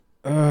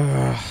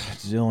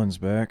Dylan's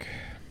back.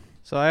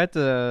 So I had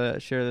to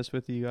share this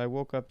with you. I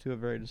woke up to a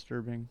very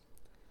disturbing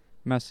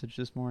message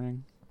this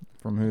morning.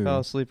 From who? I fell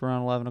asleep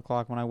around 11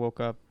 o'clock when I woke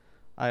up.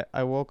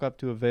 I woke up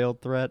to a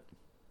veiled threat.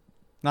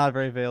 Not a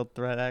very veiled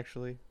threat,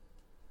 actually.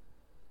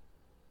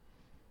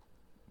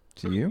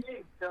 To you?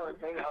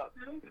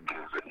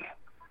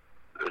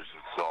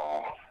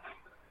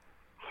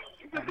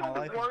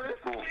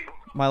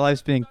 My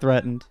life's being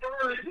threatened.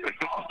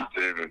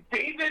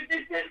 David,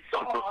 this is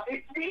Saw.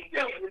 It's me,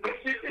 Dylan. This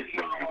is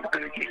Saw.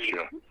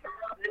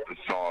 The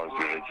Saw is going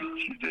to get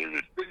you,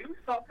 David. Dude,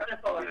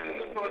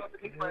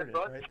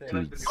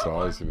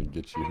 Saw is going to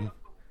get you.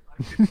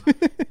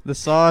 The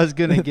Saw is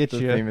gonna get the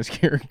you. famous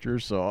character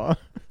Saw.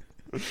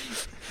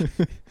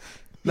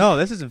 No,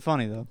 this isn't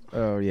funny though.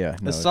 Oh yeah.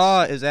 The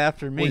Saw is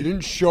after me. Well, you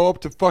didn't show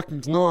up to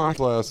fucking knock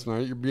last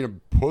night. You're being a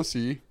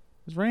pussy.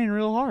 It's raining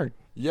real hard.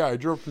 Yeah, I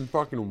drove from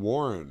fucking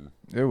Warren.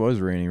 It was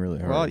raining really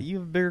hard. Well, you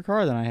have a bigger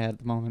car than I had at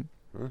the moment.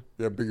 Huh?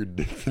 You have a bigger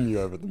dick than you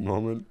have at the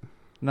moment.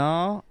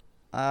 No,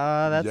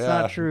 that's Yeah.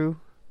 not true.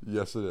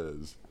 Yes, it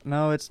is.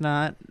 No, it's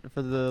not.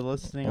 For the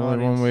listening Only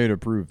audience. one way to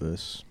prove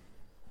this.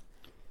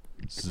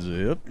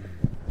 Zip.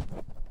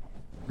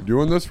 We're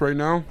doing this right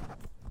now?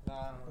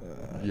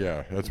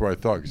 Yeah, that's what I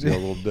thought, because you had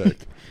a little dick.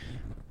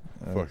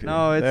 Fucking.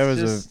 No, it's that was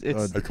just,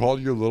 it's I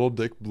called you a little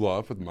dick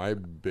bluff with my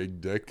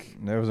big dick.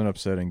 That was an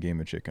upsetting game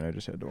of chicken I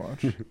just had to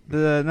watch.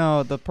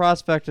 the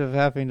prospect of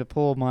having to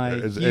pull my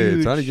It's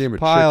huge not a game of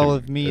pile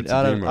chicken. of meat It's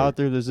a game of out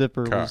through the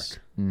zipper Cock. was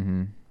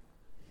Mm-hmm.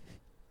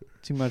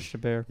 too much to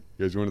bear.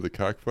 You guys went to the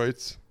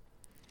cockfights?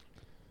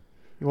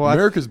 Well, I-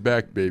 America's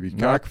back, baby. Not-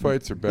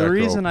 Cockfights are back. the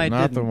reason open. I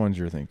Not the didn't ones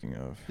you're thinking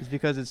of. is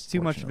because it's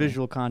too much Fortunately.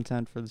 visual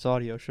content for this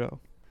audio show.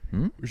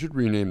 We should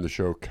rename the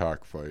show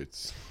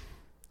Cockfights.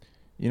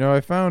 You know,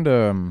 I found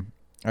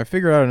I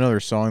figured out another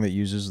song that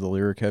uses the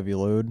lyric "Heavy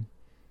Load."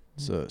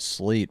 It's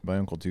 "Slate" by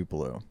Uncle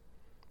Tupelo.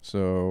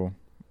 So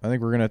I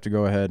think we're gonna have to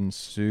go ahead and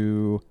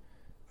sue.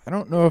 I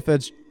don't know if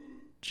that's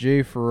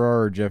Jay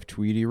Farrar or Jeff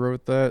Tweedy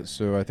wrote that,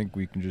 so I think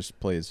we can just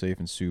play it safe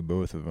and sue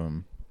both of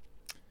them.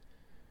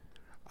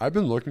 I've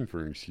been looking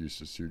for an excuse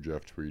to sue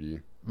Jeff Tweedy.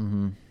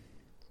 Mm-hmm.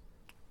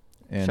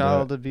 And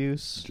Child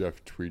abuse.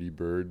 Jeff Tweedy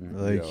Bird.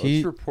 Like, yeah, he-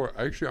 let's report.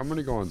 Actually, I'm going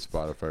to go on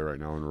Spotify right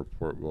now and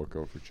report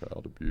Wilco for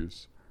child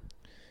abuse.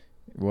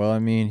 well, I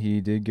mean, he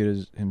did get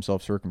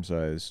himself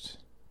circumcised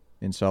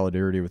in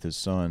solidarity with his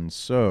son.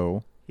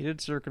 So He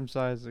did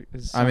circumcise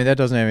his I son. mean, that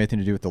doesn't have anything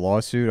to do with the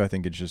lawsuit. I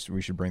think it's just we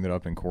should bring that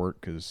up in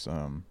court because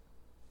I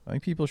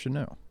think people should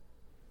know.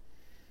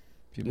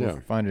 People Yeah.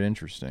 find it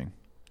interesting.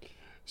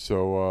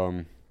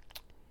 So,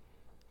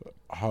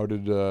 how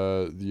did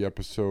the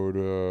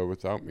episode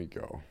without me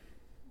go?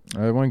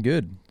 It went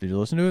good. Did you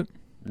listen to it?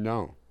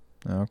 No.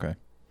 Oh, okay.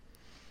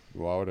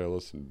 Why would I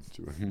listen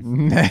to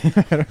him?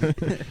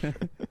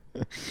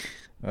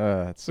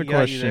 It's a He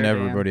got you question there,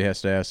 everybody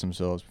has to ask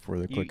themselves before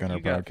they click on our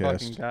got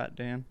fucking podcast. got,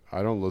 Dan.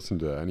 I don't listen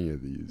to any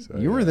of these.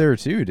 You were there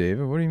too,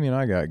 David. What do you mean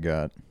I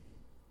got?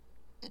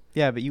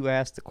 Yeah, but you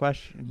asked the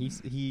question.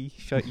 He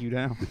shut you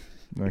down.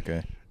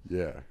 Okay.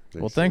 Yeah.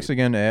 Well, thanks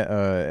again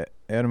to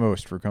Adam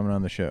Ost for coming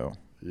on the show.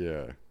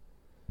 Yeah.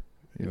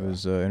 It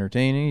was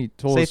entertaining. He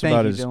told Say us thank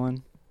about you, his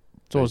Dylan.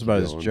 told us Thank you,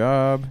 about his Dylan.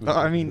 job. Oh,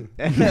 I mean,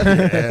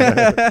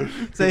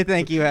 say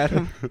thank you,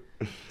 Adam.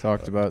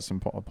 Talked about some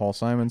Paul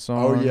Simon Oh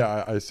song.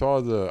 yeah, I saw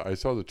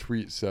the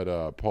tweet said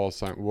let's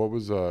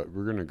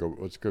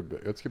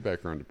get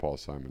back around to Paul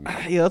Simon.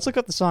 Yeah, let's look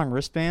up the song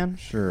 "Wristband."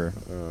 Sure.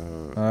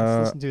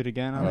 Let's listen to it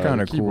again. I'm Okay.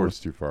 kinda the cool. keyboard's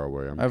too far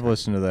away. I've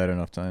listened to that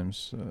enough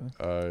times.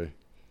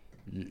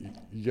 You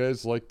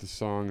guys like the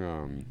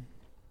song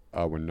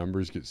When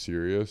Numbers Get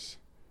Serious?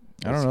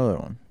 I don't know that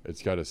one.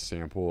 It's got a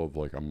sample of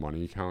like a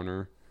money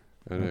counter,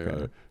 and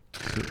Okay.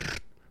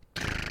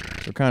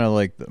 So kind of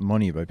like the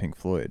Money by Pink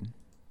Floyd.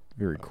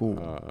 Very cool.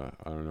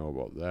 I don't know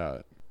about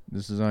that.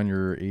 This is on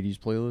your 80s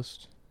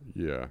playlist?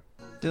 Yeah.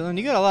 Dylan,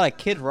 you got a lot of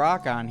Kid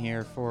Rock on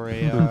here for a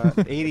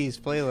 80s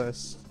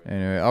playlist.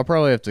 Anyway, I'll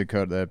probably have to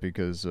cut that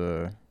because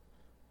when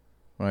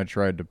I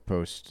tried to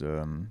post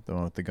the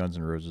one with the Guns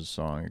N' Roses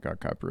song, it got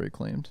copyright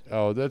claimed.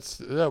 Oh,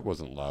 that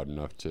wasn't loud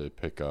enough to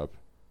pick up.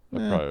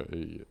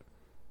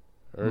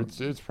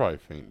 It's probably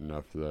faint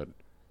enough that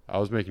I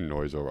was making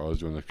noise over. I was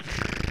doing the.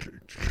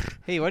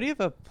 Hey, why do you have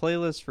a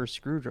playlist for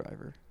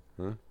Screwdriver?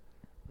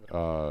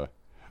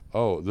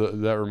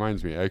 That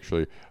reminds me.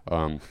 Actually,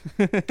 I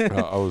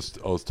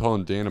was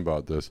telling Dan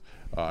about this.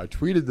 I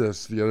tweeted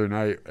this the other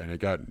night, and it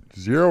got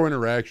 0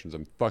 interactions.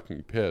 I'm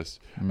fucking pissed.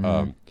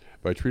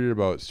 But I tweeted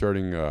about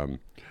starting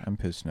I'm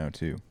pissed now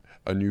too.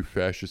 a new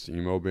fascist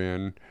emo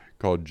band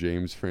called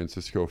James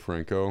Francisco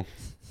Franco.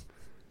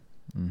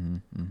 I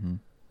don't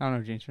know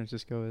who James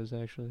Francisco is,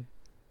 actually.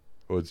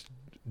 Well, it's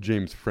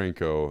James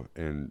Franco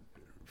and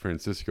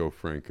Francisco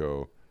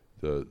Franco,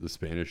 the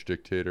Spanish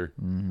dictator.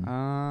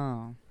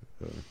 Oh.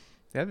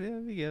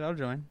 That'd be good. I'll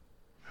join.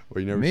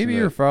 Well, you never Maybe seen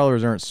your that?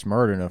 followers aren't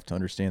smart enough to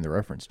understand the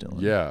reference,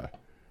 Dylan. Yeah.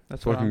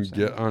 That's what I'm Fucking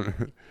saying. get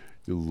on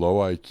you low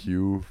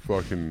IQ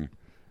fucking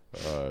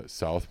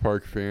South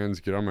Park fans.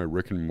 Get on my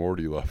Rick and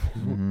Morty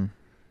level.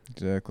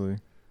 Exactly.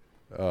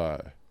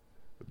 But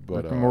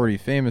But Rick and Morty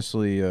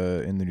famously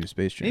in the new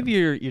Space Jam. Maybe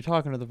you're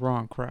talking to the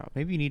wrong crowd.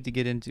 Maybe you need to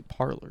get into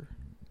Parlor.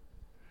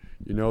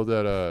 you know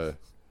that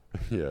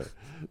yeah,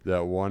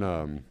 that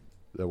one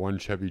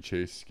Chevy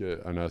Chase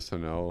skit on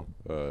SNL.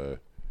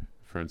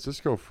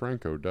 Francisco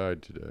Franco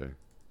died today.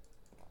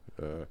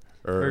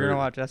 We're gonna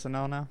watch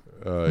SNL now.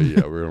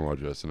 Yeah, we're gonna watch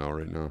SNL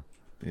right now.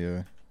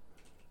 Yeah.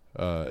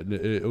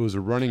 It was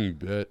a running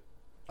bit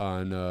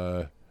on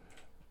the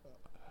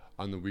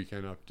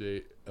Weekend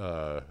Update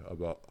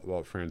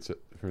about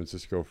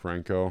Francisco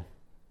Franco.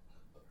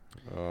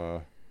 Yeah,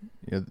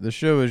 the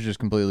show is just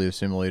completely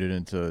assimilated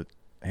into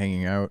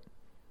hanging out,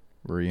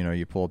 where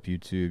you pull up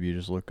YouTube, you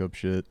just look up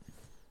shit.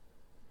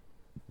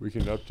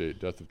 Weekend Update: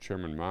 Death of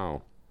Chairman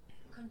Mao.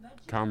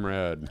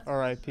 Comrade.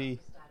 R.I.P.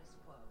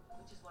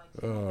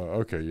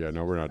 Okay, yeah,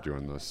 no, we're not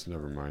doing this.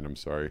 Never mind. I'm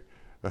sorry.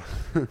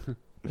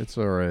 It's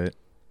all right.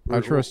 I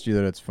trust you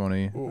that it's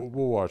funny.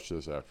 We'll watch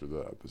this after the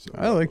episode.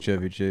 I like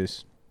Chevy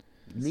Chase.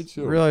 Me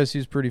too. I realize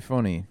he's pretty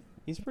funny.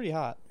 He's pretty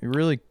hot. He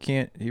really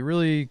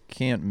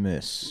can't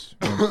miss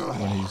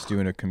when he's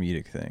doing a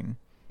comedic thing.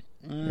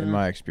 In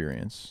my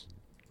experience,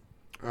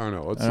 I don't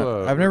know. Let's.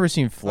 I've never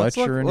seen Fletch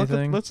or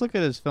anything. Let's look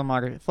at his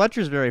filmography.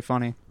 Fletcher's very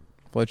funny.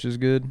 Fletch is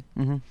good.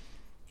 Mm-hmm.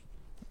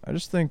 I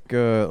just think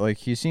like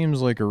he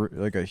seems like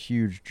a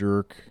huge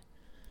jerk.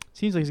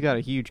 Seems like he's got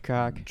a huge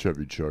cock.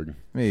 Chevy Chug.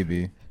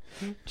 Maybe.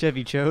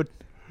 Chevy Chode.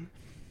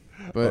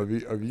 But have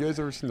you guys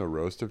ever seen the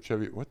roast of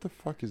Chevy? What the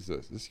fuck is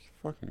this? This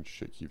fucking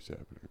shit keeps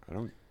happening. I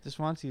don't. Just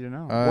wants you to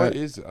know. What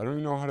is it? I don't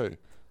even know how to.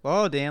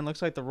 Oh, Dan,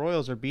 looks like the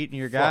Royals are beating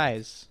your Fuck.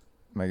 guys.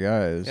 my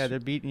guys. Yeah, they're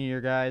beating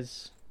your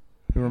guys.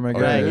 Who are my Oh,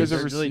 Yeah, you guys? guys they're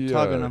ever really see,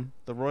 tugging them.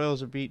 The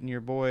Royals are beating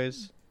your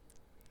boys.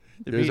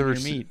 They're You guys beating ever your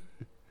see- meat.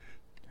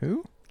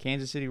 Who?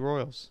 Kansas City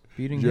Royals.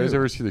 Beating Did you guys who?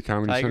 ever see the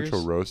Comedy Tigers?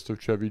 Central roast of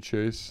Chevy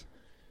Chase?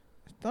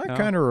 I No.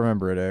 kind of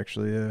remember it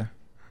actually. Yeah.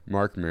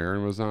 Mark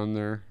Maron was on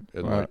there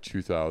in Wow. like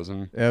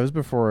 2000. Yeah, it was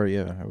before.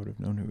 Yeah, I would have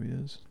known who he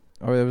is.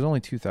 Oh, it was only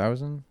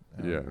 2000.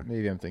 Yeah.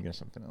 Maybe I'm thinking of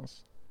something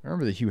else. I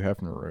remember the Hugh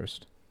Hefner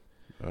roast.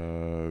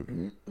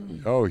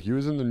 Oh, he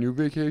was in the New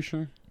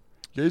Vacation.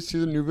 You guys see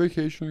the New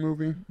Vacation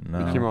movie?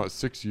 No. It came out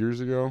 6 years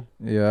ago.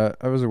 Yeah,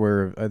 I was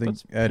aware of. I think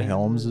What's Ed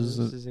Helms is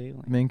the Kansas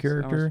aliens? main I almost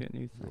character. get a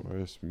new thing.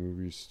 Last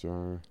movie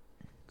star.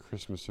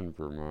 Christmas in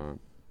Vermont.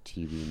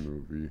 TV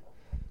movie.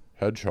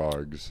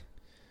 Hedgehogs.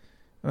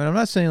 I mean, I'm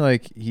not saying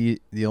like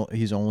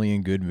he's only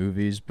in good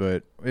movies,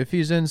 but if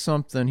he's in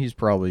something, he's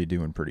probably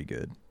doing pretty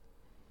good.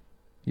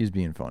 He's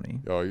being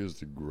funny. Oh, he was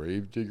the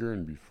Gravedigger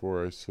in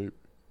Before I Sleep.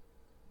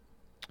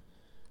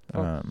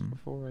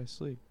 Before I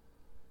sleep.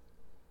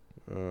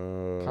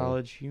 Uh,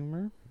 College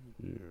humor.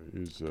 Yeah,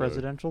 he's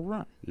Presidential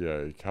run.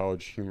 Yeah,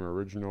 College Humor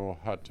original.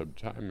 Hot Tub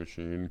Time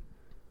Machine.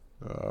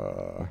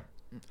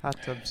 Hot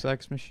tub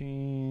sex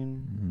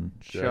machine. Mhm.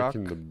 Jack Chuck.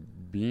 and the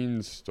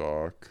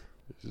Beanstalk.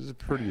 This is a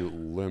pretty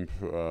limp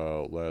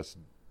last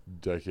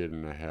decade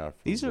and a half.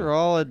 These are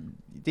all,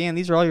 Dan.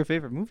 These are all your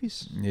favorite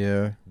movies.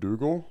 Yeah,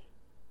 Dougal.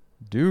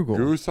 Dougal.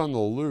 Goose on the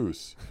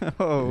Loose.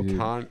 Oh,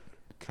 Yeah.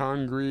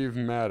 Congreve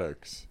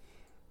Maddox.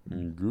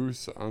 And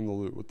Goose on the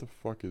Loose. What the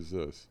fuck is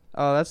this?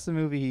 oh, that's the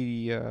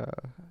movie.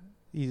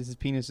 His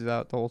penis is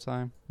out the whole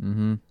time.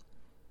 Mm-hmm.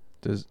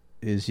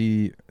 Is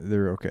he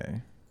there?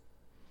 Okay.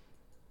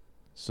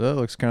 So that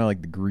looks kind of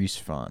like the Grease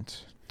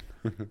font.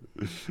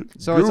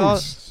 So it's all.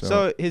 Goose.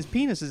 So his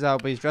penis is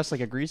out, but he's dressed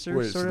like a greaser.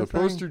 Wait, sort so the of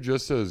thing? poster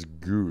just says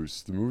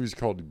Goose. The movie's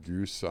called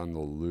Goose on the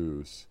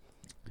Loose.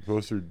 The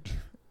poster.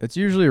 It's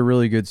usually a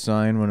really good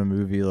sign when a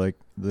movie like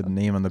the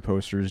name on the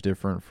poster is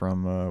different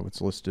from what's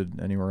listed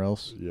anywhere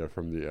else. Yeah,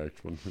 from the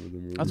actual name of the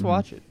movie. Let's Mhm.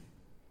 watch it.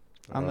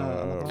 On the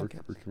where podcast.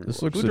 can we This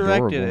watch looks Who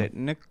directed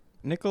adorable. it?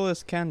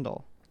 Nicholas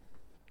Kendall.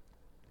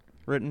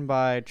 Written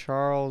by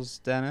Charles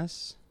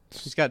Dennis.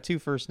 He's got two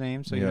first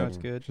names, so you know Yeah. it's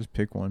good. Just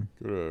pick one.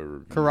 Go to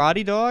review.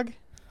 Karate Dog.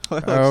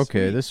 That Oh, looks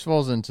okay, sweet. this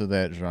falls into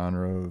that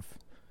genre of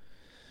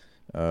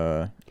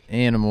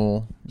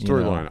animal you know.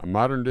 Storyline: A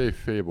modern day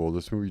fable.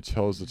 This movie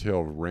tells the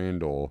tale of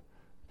Randall,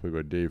 played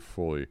by Dave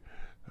Foley,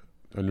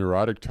 a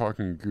neurotic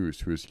talking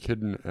goose who is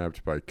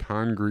kidnapped by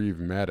Congreve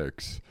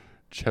Maddox,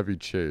 Chevy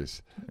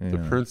Chase, the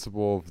Yeah.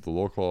 principal of the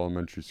local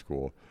elementary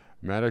school.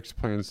 Maddox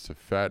plans to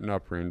fatten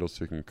up Randall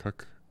so he can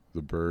cook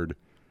the bird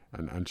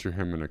and enter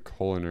him in a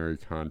culinary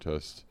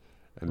contest.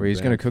 And Where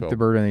he's going to cook the Vanfeld-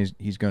 bird and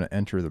he's going to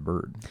enter the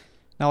bird.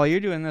 Now, while you're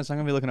doing this, I'm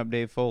gonna be looking up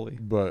Dave Foley.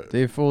 But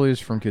Dave Foley is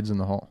from Kids in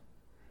the Hall.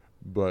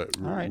 But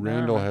All right,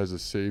 Randall all right. has a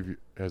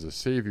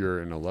savior,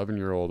 an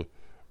 11-year-old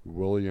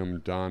William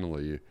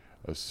Donnelly,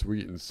 a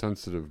sweet and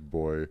sensitive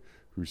boy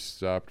who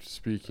stopped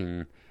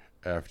speaking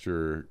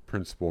after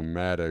Principal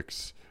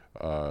Maddox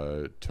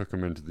took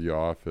him into the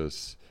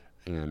office.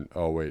 And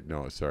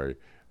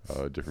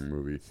different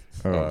movie.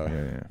 Oh, Uh,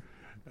 yeah.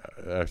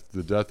 After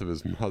the death of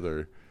his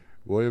mother,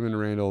 William and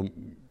Randall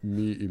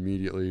meet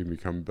immediately and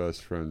become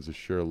best friends. They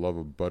share a love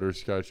of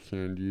butterscotch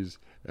candies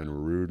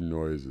and rude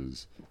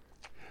noises.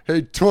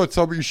 Hey, Toots,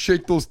 how about you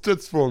shake those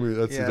tits for me?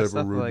 That's Yeah, the type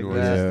stuff of rude like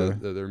noises that.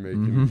 that. That they're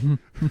making.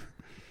 Mhm.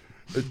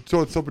 Hey,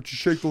 Toots, how about you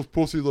shake those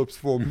pussy lips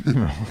for me?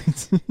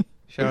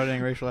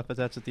 Shouting racial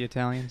epithets at the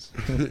Italians.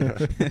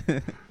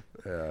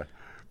 Yeah.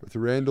 With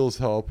Randall's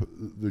help,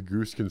 the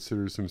goose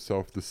considers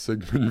himself the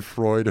Sigmund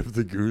Freud of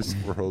the goose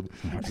world.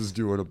 Just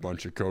doing a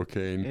bunch of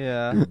cocaine.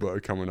 Yeah.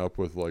 But coming up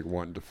with like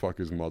wanting to fuck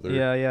his mother.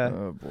 Yeah, yeah.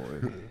 Oh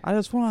boy. I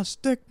just want to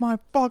stick my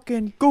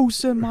fucking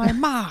goose in my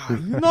mouth.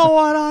 You know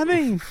what I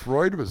mean?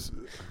 Freud.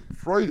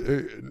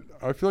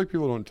 I feel like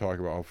people don't talk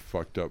about how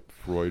fucked up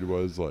Freud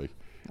was. Like,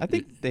 I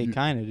think they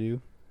kind of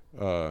do.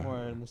 uh,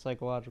 More in the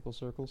psychological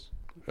circles,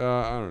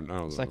 I don't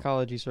know.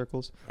 psychology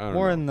circles. I don't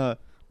More know.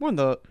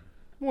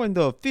 in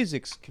the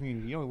physics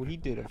community. You know what he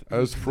did?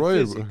 As in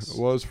Freud, physics.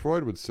 as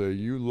Freud would say,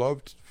 you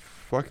loved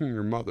fucking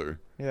your mother.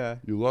 Yeah.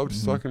 You loved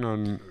Mhm. sucking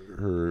on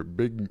her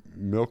big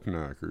milk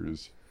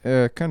knockers.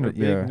 Yeah, kind Or of.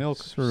 big Yeah, milk.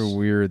 sort of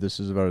weird. This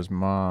is about his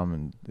mom,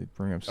 and they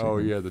bring up. Oh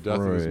Sigmund yeah, the death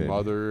of his Freud.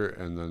 mother,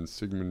 and then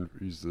Sigmund.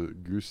 He's the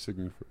goose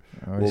Sigmund.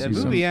 Oh, I Well, The see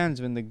some- movie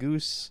ends when the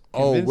goose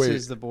Oh,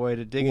 convinces wait. the boy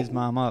to dig his Well,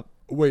 mom up.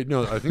 Wait,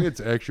 no, I think it's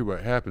actually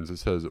what happens. It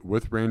says,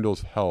 with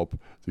Randall's help,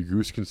 the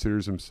goose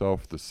considers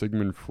himself the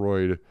Sigmund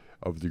Freud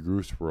of the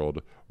goose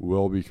world.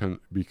 Will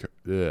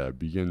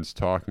begins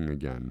talking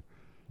again.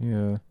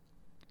 Yeah,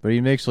 but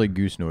he makes like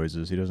goose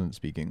noises. He doesn't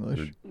speak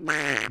English.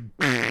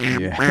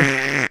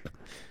 Yeah.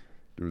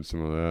 Doing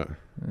some of that.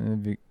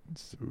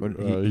 But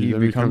He he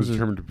then becomes becomes a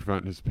determined to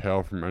prevent his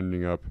pal from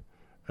ending up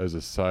as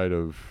a side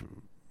of,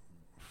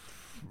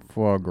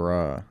 foie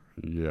gras.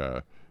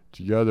 yeah,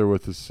 together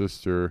with his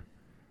sister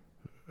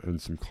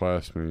and some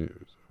classmates.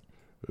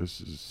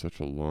 This is such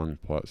a long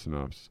plot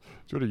synopsis.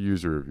 Let's go to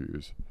user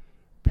reviews.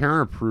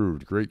 Parent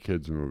approved, great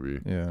kids movie.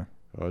 Yeah.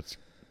 Oh, that's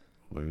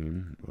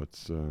lame.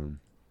 Let's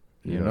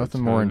Yeah, 8 out of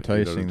nothing more 10, 8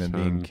 out of enticing than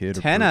being 10. kid.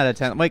 10 out of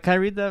 10. Wait, can I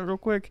read that real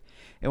quick?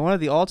 In one of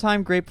the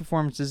all-time great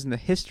performances in the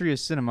history of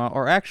cinema,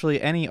 or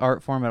actually any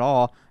art form at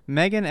all,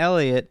 Megan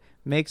Elliott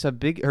makes her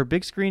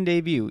big screen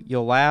debut.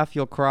 You'll laugh,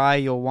 you'll cry,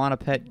 you'll want a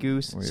pet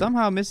goose. Wait,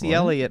 Somehow Missy what?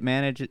 Elliott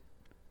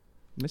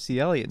Missy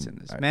Elliott's in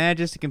this.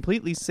 Manages to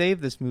completely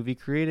save this movie,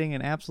 creating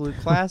an absolute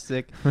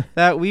classic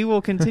that we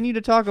will continue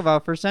to talk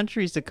about for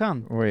centuries to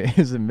come. Wait,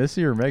 is it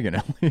Missy or Megan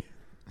Elliott?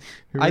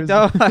 Who I is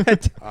don't.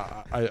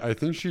 I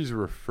think she's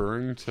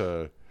referring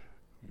to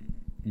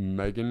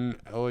Megan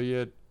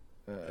Elliott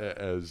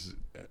as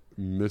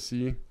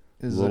Missy.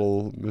 Is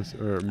Little Miss.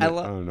 Or, I I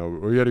lo- don't know.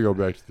 We got to go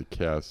back to the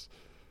cast.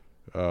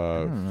 I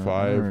don't know, I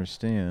 5. don't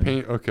understand.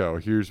 Okay, well,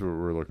 here's what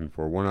we're looking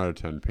for. 1 out of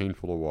 10.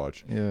 Painful to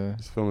watch. Yeah.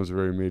 This film is a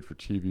very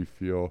made-for-TV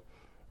feel.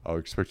 I'll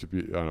expect to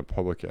be on a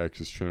public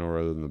access channel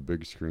rather than the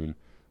big screen.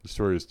 The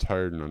story is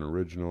tired and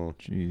unoriginal.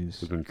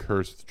 Jeez. Has been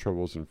cursed with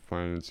troubles in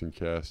financing,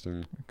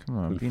 casting. Come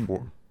on. Been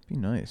Be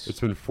nice.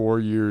 It's been 4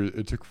 years.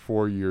 It took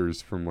 4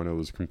 years from when it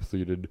was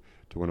completed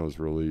to when it was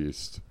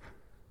released.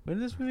 When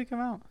did this movie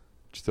come out?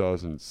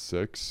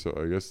 2006. So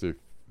I guess they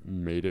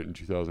made it in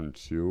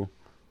 2002,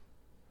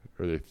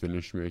 or they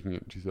finished making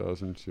it in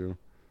 2002.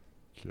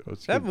 Okay,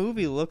 let's That get-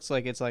 movie looks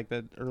like it's like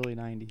the early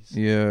 90s.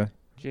 Yeah.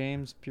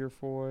 James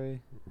Purefoy,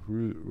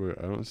 Wait,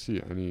 I don't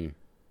see any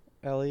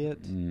Elliott.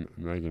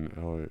 Megan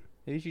Elliott.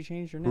 Maybe she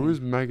changed her name. Who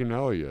is Megan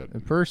Elliott? The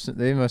person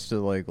they must have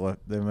like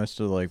left. They must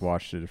have like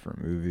watched a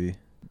different movie.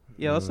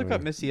 Yeah, let's look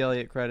up Uh, Missy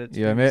Elliott credits.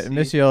 Yeah, Maybe see-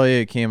 Missy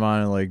Elliott came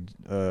on and like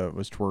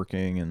was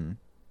twerking and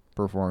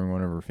performing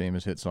one of her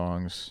famous hit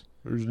songs,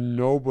 There's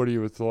nobody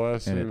with the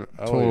last and name it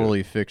Elliott.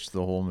 totally fixed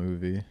the whole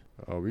movie.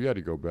 We got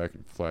to go back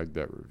and flag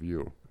that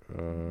review.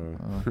 Oh.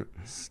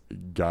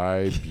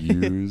 Guy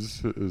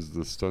Buse is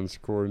the stunts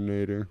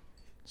coordinator.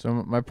 So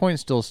my point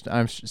still,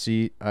 I'm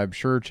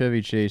sure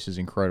Chevy Chase is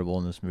incredible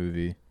in this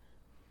movie,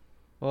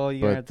 Well,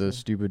 you but had the to.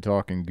 stupid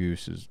talking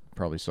goose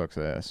probably sucks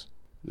ass.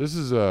 This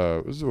is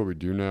what we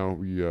do now.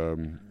 We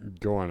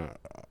go on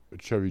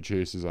Chevy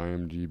Chase's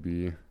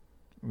IMDb.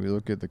 We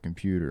look at the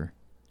computer.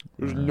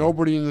 There's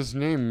nobody in this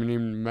name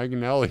named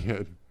Megan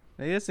Elliott.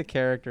 Maybe it's a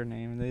character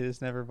name. They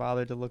just never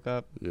bothered to look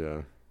up.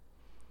 Yeah.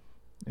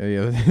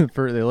 Yeah,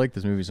 they like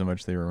this movie so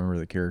much they remember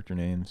the character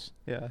names.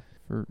 Yeah.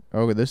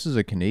 This is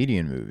a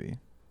Canadian movie,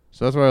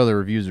 so that's why all the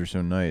reviews are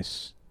so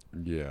nice.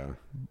 Yeah.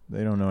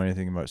 They don't know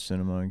anything about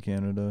cinema in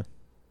Canada.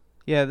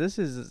 Yeah, this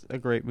is a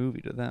great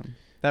movie to them.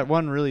 That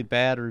one really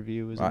bad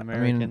review was an I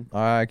American. mean,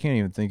 I can't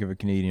even think of a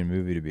Canadian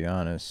movie to be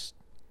honest.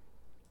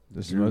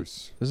 This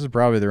Goose. is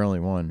probably their only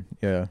one.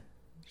 Yeah.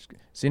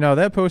 See, now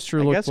that poster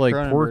I looked guess like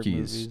Cronenberg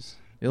Porky's. movies.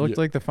 It looked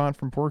Yeah. like the font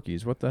from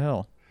Porky's. What the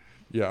hell?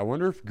 Yeah, I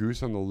wonder if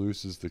Goose on the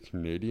Loose is the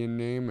Canadian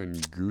name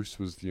and Goose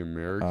was the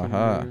American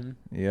Aha. name.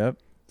 Yep.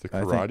 The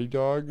I think- Karate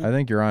Dog. I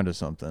think you're onto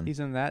something. He's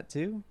in that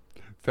too?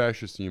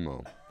 Fascist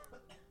emo.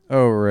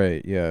 Oh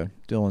right, yeah.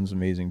 Dylan's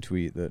amazing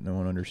tweet that no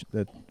one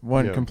that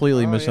one Yeah.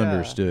 completely Oh, yeah.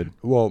 misunderstood.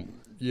 Well,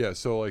 yeah.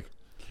 So like,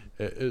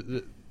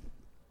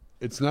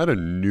 it's not a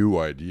new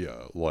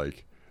idea.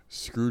 Like,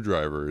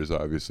 Screwdriver is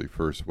obviously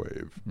first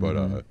wave, but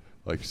Mhm.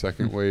 like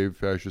second wave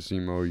fascist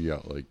emo, you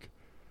got like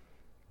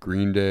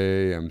Green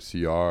Day,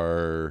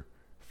 MCR,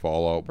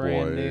 Fallout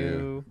Brand Boy,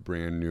 New.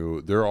 Brand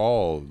New. They're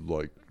all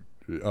like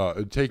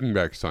Taking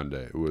Back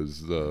Sunday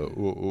was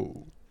the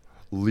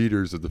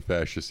leaders of the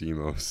fascist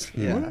emo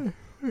scene.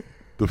 Yeah.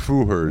 the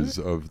foohers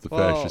of the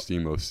Well, fascist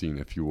emo scene,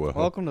 if you will.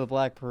 Welcome to the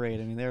Black Parade.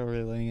 I mean, they were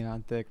really laying it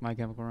on thick. My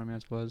Chemical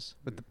Romance was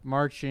with the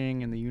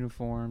marching and the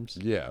uniforms.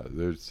 Yeah,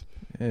 there's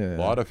Yeah. a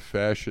lot of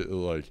fascist,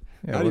 like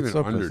Yeah, not what's even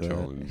up with that?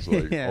 undertones,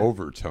 like Yeah.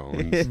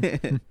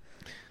 overtones.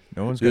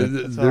 No one's Yeah, gonna.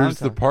 That's what I'm there's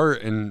the talking-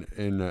 part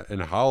in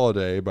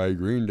Holiday by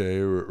Green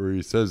Day where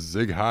he says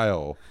Zig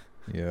Heil.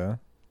 Yeah.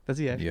 Does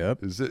he actually?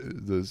 Yep. Is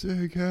it the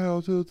Zig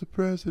Heil to the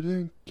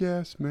president,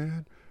 gas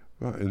man?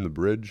 In the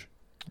bridge.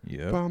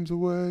 Yep. Bombs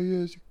away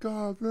is your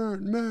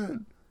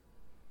government.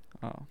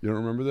 Oh. You don't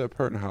remember that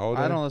part in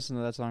Holiday? I don't listen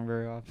to that song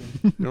very often.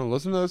 You don't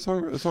listen to that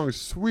song? That song is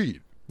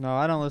sweet. No,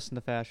 I don't listen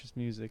to fascist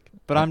music.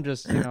 But I'm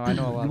just, I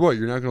know a lot. What,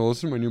 you're not going to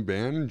listen to my new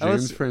band, I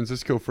James listen-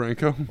 Francisco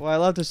Franco? Well, I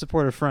love to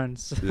support a friend.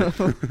 So. Yeah.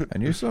 I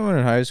knew someone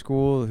in high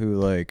school who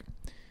like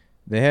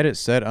they had it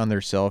set on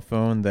their cell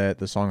phone that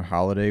the song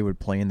 "Holiday" would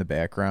play in the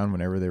background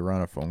whenever they were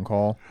on a phone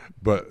call.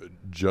 But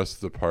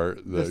just the part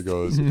that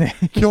goes,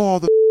 kill all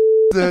the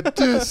that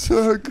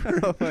disagree.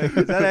 Oh my God,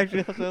 is that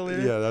actually also a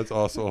lyric? Yeah, that's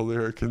also a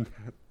lyric. And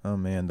Oh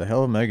man, the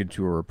Hell Mega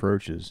Tour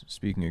approaches.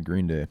 Speaking of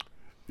Green Day,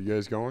 you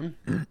guys going?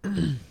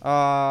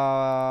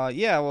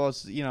 Yeah, well,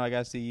 it's, I got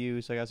to see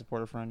you, so I got to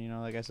support a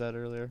friend, like I said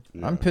earlier.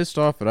 I'm pissed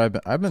off that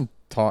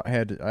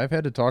I've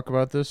had to talk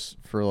about this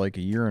for like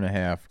a year and a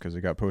half because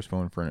it got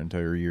postponed for an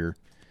entire year.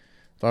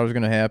 Thought it was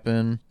gonna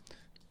happen.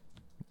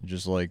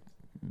 Just like,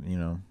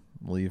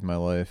 leave my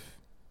life,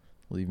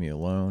 leave me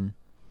alone.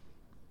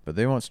 But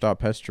they won't stop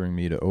pestering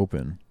me to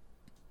open.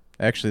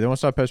 Actually, they won't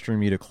stop pestering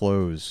me to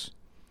close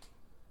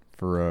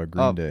for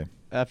Green Oh. Day.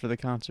 After the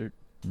concert,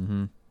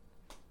 Mm-hmm.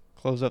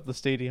 close up the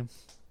stadium.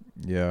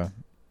 Yeah,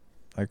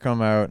 I come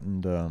out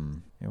and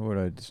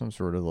some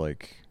sort of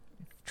like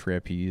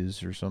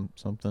trapeze or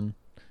something.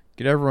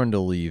 Get everyone to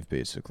leave,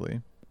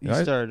 basically. You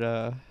I- start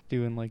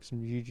doing like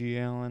some G.G.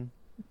 Allen.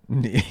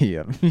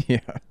 Yeah, yeah.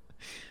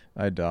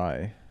 I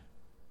die.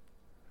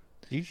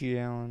 G.G.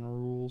 Allen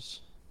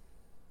rules.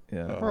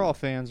 Yeah. We're all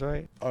fans,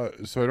 right?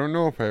 So I don't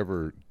know if I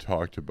ever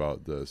talked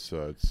about this.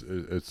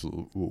 It's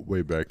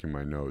way back in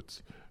my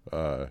notes.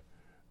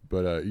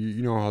 But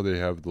you know how they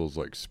have those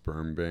like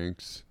sperm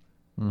banks?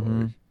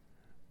 Mm-hmm. Like,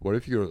 what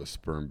if you go to the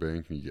sperm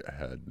bank and you get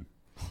head?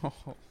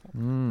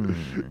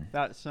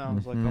 That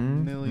sounds like a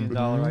Mhm. $1 million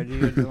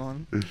idea,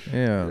 Dylan.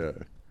 Yeah.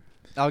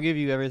 I'll give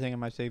you everything in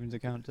my savings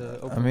account to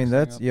open I mean,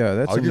 this thing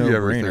that's I'll a give you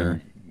everything.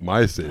 no-brainer.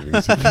 My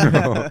savings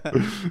account.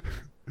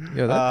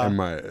 Yeah,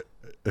 that.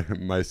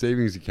 And my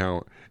savings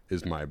account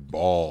is my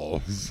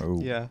balls. Oh.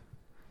 up. Yeah.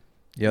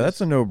 Yeah, that's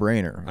a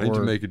no-brainer. I need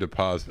to Or- make a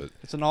deposit.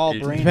 It's an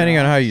all-brainer. Depending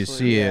on how you honestly,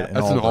 see yeah. it.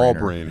 That's an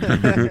all-brainer.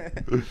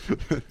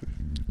 all-brainer.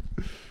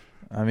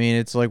 I mean,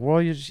 it's like,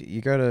 well,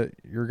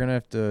 you're gonna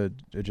have to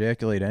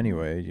ejaculate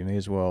anyway. You may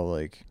as well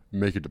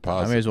Make a I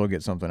deposit. may as well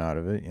get something out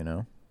of it,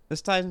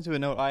 This ties into a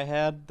note I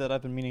had that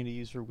I've been meaning to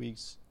use for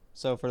weeks.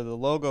 So for the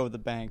logo of the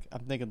bank,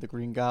 I'm thinking the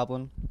Green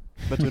Goblin.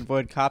 But to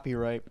avoid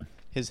copyright,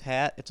 his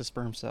hat, it's a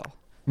sperm cell.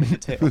 With a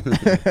tail.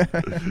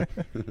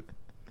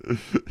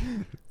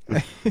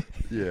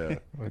 Yeah.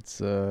 What is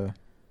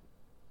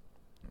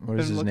Been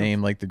his looking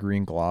name? Like the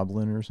Green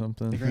Goblin or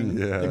something? The Green,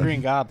 Yeah. the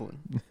Green Goblin.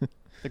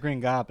 The Green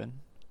Goblin.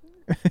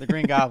 The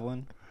Green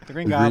Goblin. The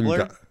Green The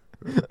Gobbler.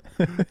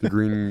 the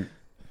green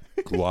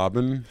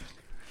globin.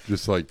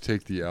 Just like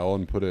take the L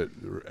and put it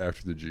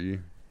after the G.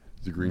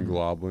 The green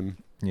globin.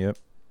 Yep.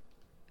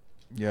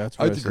 Yeah, that's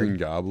I what like the green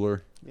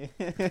gobbler.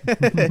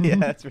 Yeah,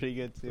 that's pretty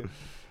good too.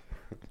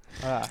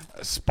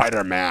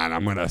 Spider-Man,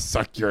 I'm gonna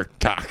suck your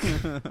cock.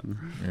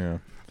 Yeah.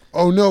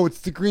 Oh no, it's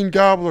the green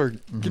gobbler.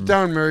 Mm-hmm. Get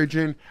down, Mary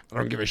Jane. I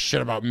don't give a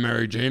shit about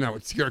Mary Jane.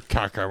 It's your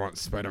cock I want,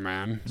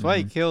 Spider-Man. That's why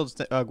he killed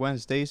Gwen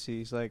Stacy.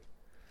 He's like,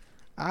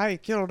 I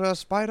killed a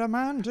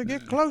Spider-Man to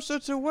get closer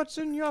to what's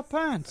in your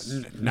pants.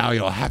 Now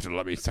you'll have to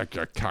let me suck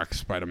your cock,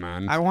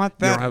 Spider-Man. I want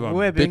You don't that have a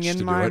webbing bitch to in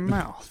do my it.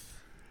 mouth.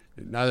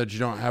 Now that you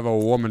don't have a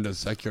woman to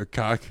suck your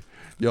cock,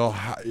 you'll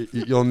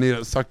need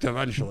it sucked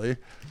eventually.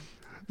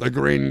 The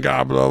green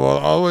gobbler will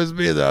always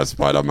be there,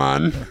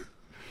 Spider-Man.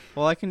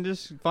 Well, I can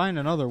just find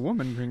another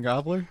woman, Green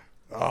Gobbler.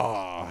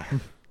 Oh,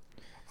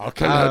 I'll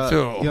kill her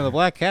too. The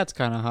black cat's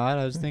kind of hot.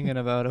 I was thinking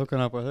about hooking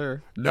up with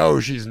her. No,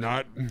 she's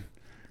not.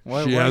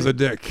 Why- She why- has a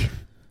dick.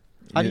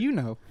 How do you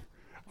know?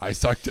 I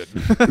sucked it.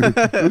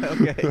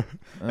 Okay.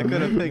 I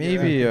could have figured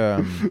Maybe maybe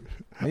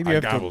I you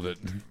have gobbled it.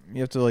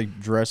 you have to like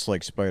dress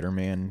like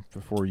Spider-Man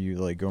before you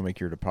like go make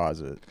your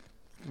deposit.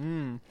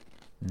 Mm.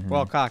 Mhm.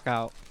 Well, cock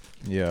out.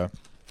 Yeah.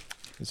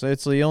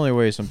 It's the only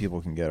way some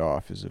people can get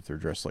off is if they're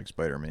dressed like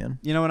Spider-Man.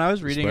 You know, when I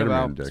was reading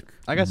Spider-Man about, dick.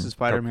 I guess Mhm. the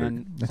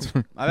Spider-Man. That's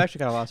I've actually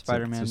got a lot of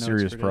Spider-Man. It's a notes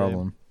serious for today.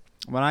 problem.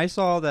 When I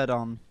saw that, I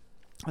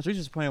was really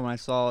disappointed when I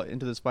saw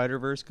Into the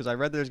Spider-Verse because I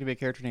read there's gonna be a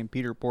character named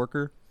Peter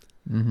Porker,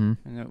 Mm-hmm.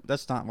 and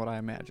that's not what I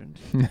imagined.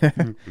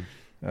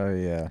 Oh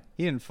yeah.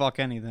 He didn't fuck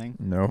anything.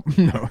 Nope.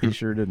 No, he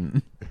sure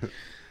didn't.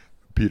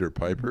 Peter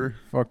Piper.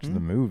 Fucked the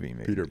movie,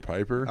 maybe. Peter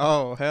Piper.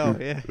 Oh hell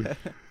yeah!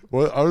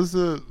 What? I was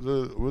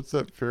the what's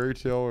that fairy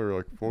tale or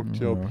like folk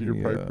tale? No, Peter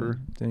he, Piper.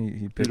 Then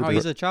he picked, Oh,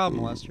 he's a child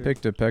molester.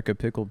 picked a peck of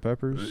pickled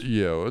peppers.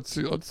 Yeah, let's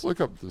look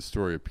up the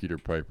story of Peter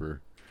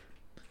Piper.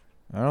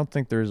 I don't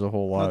think there's a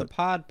whole No, lot. the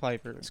Pod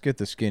Piper. Let's get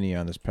the skinny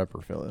on this pepper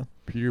fella.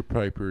 Peter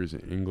Piper is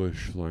an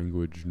English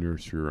language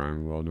nursery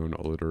rhyme, well-known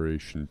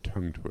alliteration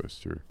tongue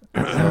twister.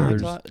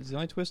 There's- Does he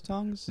only twist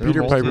tongues? There are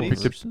Peter multiple Piper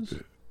picked up verses?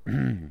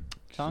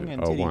 Tongue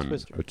and a titty 1,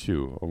 twister. a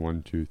 2, a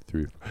 1, 2,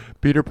 3.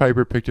 Peter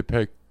Piper picked a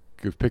peck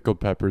of pickled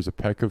peppers, a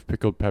peck of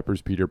pickled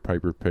peppers Peter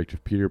Piper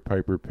picked. Peter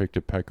Piper picked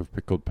a peck of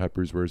pickled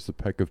peppers. Where's the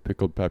peck of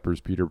pickled peppers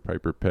Peter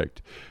Piper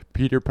picked?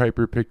 Peter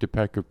Piper picked a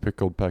peck of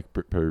pickled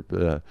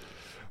pepper.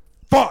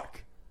 Fuck!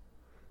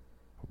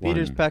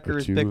 Peter's One, pecker a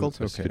is two, pickled.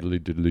 a Okay. skiddly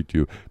diddly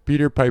do.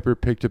 Peter Piper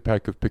picked a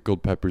peck of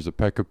pickled peppers, a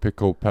peck of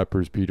pickled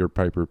peppers Peter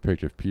Piper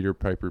picked. If Peter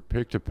Piper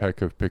picked a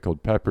peck of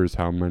pickled peppers,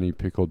 how many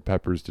pickled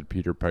peppers did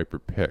Peter Piper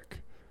pick?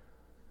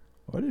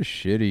 What a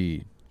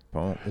shitty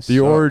poem. This The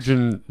sucks.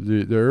 origin,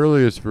 the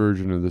earliest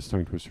version of this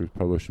tongue twister was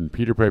published in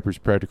Peter Piper's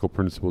Practical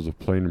Principles of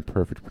Plain and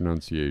Perfect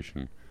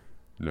Pronunciation.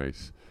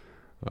 Nice.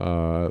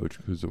 Which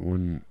includes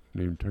one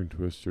named tongue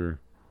twister.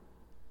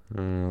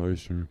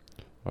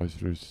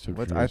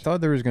 What? I thought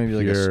there was going to be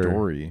like a Pierre-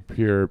 story.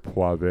 Pierre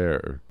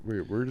Poivre.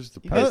 Wait, where does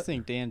the You pepper? guys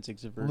think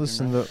Danzig's a virgin?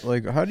 Listen, right?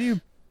 like, how do you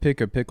pick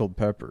a pickled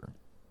pepper?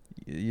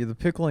 The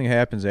pickling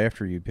happens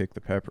after you pick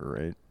the pepper,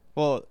 right?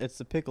 Well, it's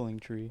the pickling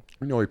tree.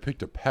 No, he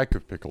picked a peck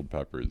of pickled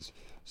peppers.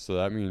 So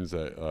that means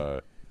that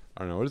I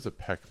don't know, what does a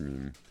peck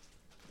mean?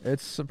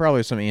 It's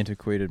probably some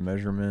antiquated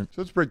measurement.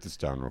 So let's break this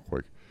down real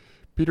quick.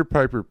 Peter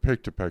Piper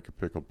picked a peck of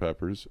pickled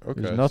peppers.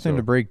 Okay. There's nothing so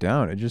to break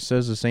down. It just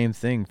says the same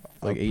thing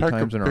like 8 peck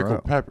times of in a pickled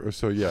row. pepper.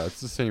 So yeah, it's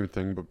the same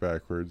thing but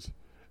backwards.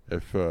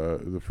 If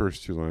the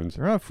first two lines.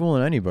 They're not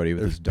fooling anybody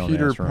with this If dumbass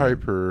Peter rhyme.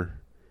 Piper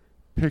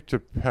picked a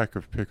peck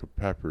of pickled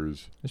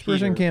peppers. This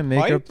person Peter can't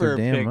make up their Piper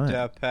damn picked mind.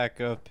 a peck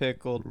of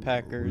pickled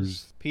peckers.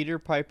 Who's- Peter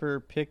Piper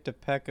picked a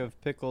peck of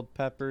pickled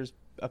peppers.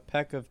 A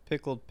peck of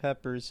pickled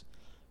peppers.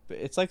 But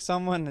it's like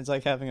someone is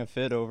like having a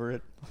fit over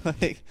it.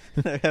 Like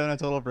they're having a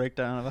total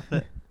breakdown about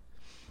it.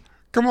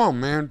 Come on,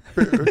 man.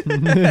 Peter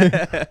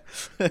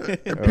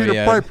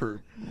yeah.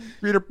 Piper.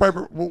 Peter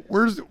Piper. Well,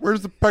 where's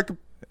the peck of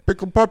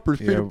pickled peppers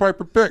Yeah. Peter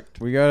Piper picked?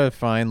 We gotta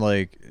find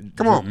like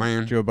Come on,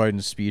 man. Joe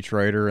Biden's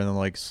speechwriter and then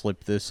like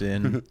slip this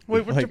in,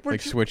 Wait,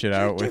 like switch it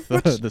out with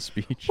the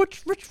speech.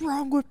 What's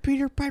wrong with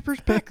Peter Piper's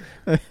pecker?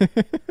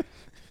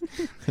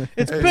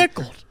 It's Hey.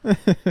 pickled.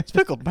 It's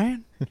pickled,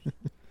 man.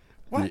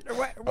 Why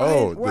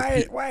oh,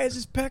 the why is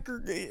this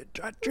pecker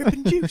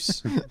dripping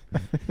juice?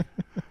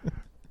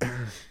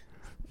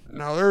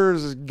 Now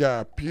there's this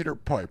guy, Peter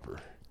Piper.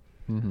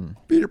 Mhm.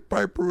 Peter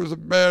Piper was a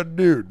bad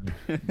dude.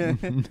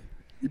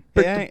 He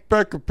picked Yeah, a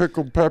peck of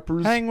pickled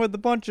peppers. Hang with a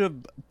bunch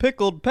of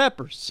pickled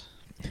peppers.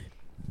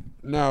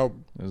 Now,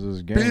 This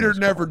is gang Peter was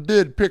never called.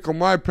 did pickle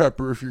my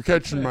pepper, if you're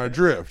catching my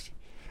drift.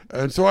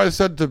 And so I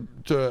said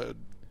to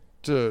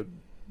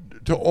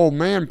old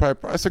man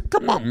Piper, I said,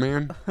 come on,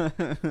 man.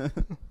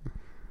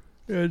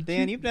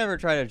 Dan, you've never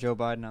tried a Joe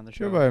Biden on the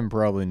show. Joe Biden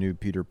probably knew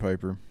Peter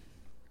Piper.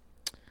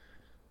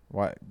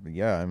 Why?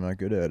 Yeah, I'm not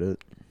good at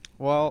it.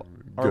 Well,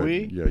 are Good.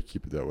 we? Yeah,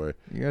 keep it that way.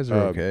 You guys are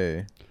Um,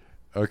 okay.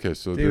 Okay,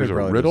 so David there's a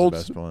probably riddle.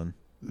 does the best one.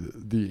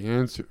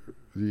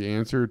 The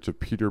answer to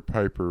Peter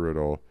Piper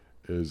riddle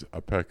is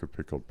a peck of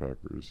pickled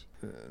peppers.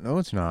 No,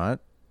 it's not.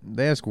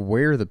 They ask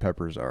where the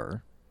peppers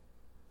are.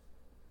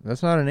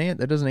 That's not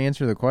that doesn't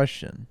answer the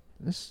question.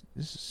 This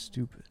is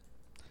stupid.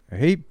 I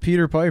hate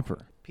Peter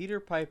Piper. Peter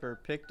Piper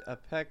picked a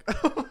peck.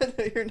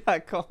 You're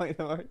not calling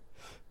them.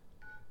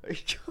 Are you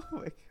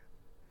going?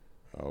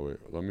 Oh wait,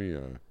 let me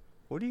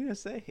What are you gonna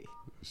say?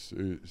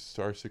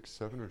 star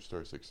 6-7 or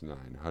star 6-9.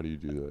 How do you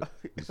do that?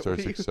 What Star are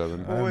you-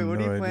 6-7. I have Wait, what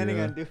no are you planning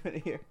idea. on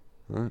doing here?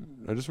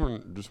 I just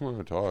want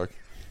to talk.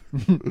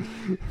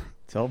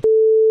 Tell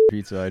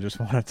Pizza I just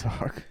want to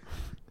talk.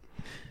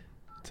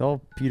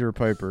 Tell Peter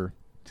Piper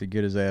to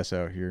get his ass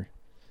out here.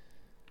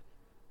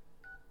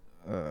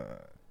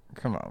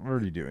 Come on, what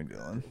are you doing,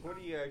 Dylan? What are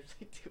you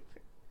actually doing?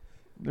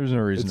 There's no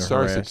reason It's to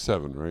star harass.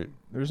 6-7, right?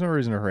 There's no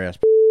reason to harass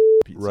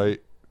Pizza.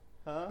 Right.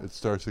 Huh? It's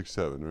star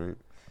 6-7, right?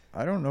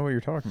 I don't know what you're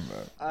talking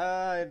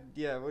about.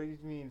 Yeah. What do you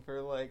mean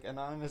for like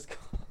anonymous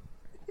call?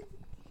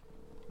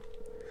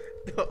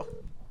 No.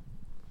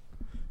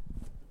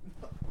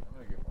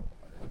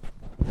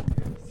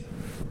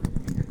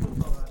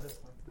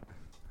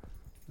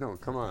 No,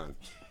 come on.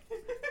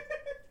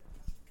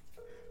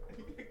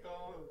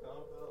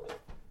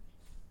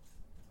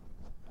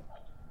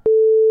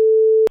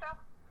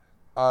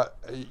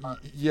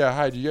 Yeah.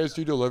 Hi. Do you guys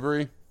do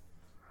delivery?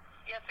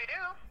 Yes, we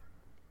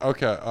do.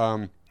 Okay.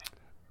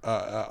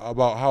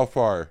 About how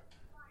far?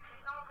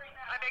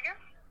 I beg your?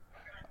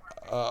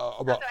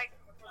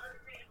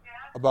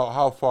 About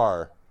how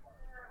far?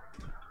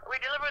 We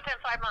deliver within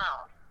 5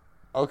 miles.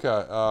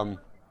 Okay.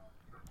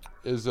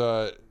 Is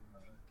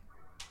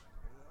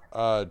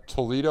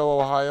Toledo,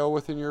 Ohio,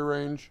 within your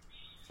range?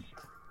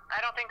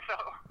 I don't think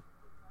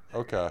so.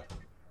 Okay.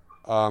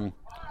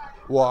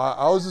 Well,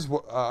 I was just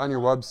on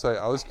your website.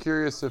 I was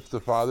curious if the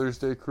Father's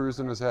Day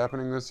cruising is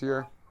happening this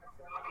year.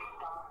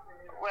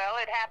 Well,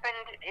 it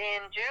happened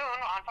in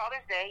June on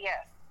Father's Day,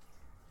 yes.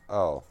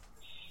 Oh.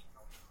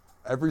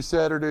 Every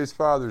Saturday's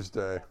Father's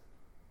Day.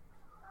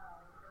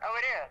 Oh,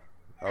 it is?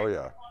 Oh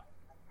yeah.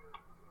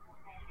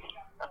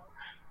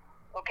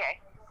 Okay.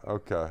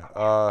 Okay.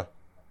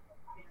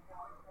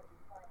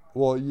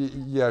 Well,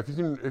 yeah. If you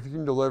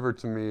can deliver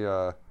to me,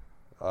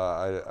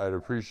 I'd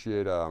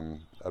appreciate a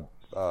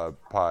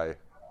pie.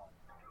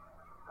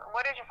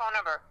 What is your phone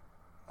number?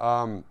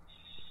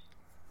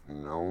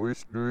 No,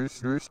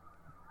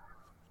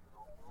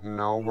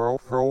 no,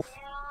 Rolf.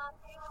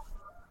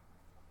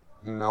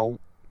 No,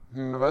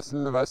 invest.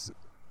 No.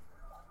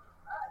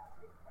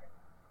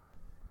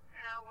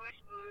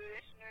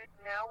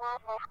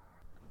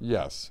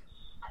 Yes.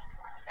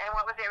 And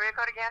what was the area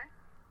code again?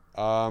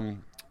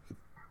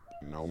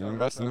 No,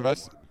 invest.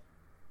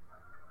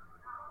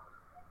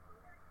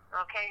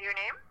 Okay, your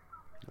name?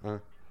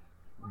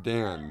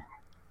 Dan.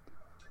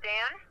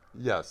 Dan?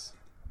 Yes.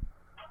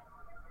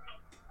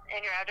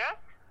 And your address?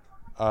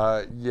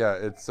 Yeah,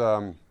 it's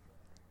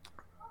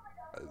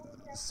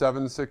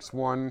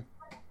 761.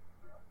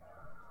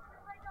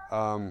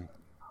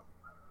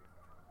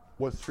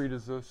 What street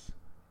is this?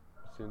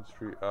 Same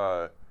street.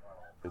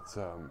 It's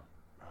what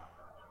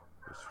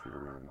street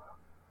are we on?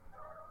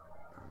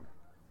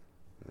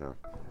 Yeah,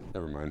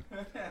 never mind.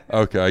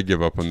 Okay, I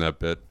give up on that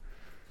bit.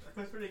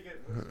 That's pretty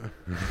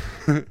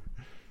good.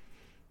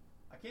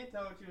 I can't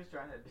tell what she was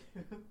trying to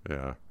do.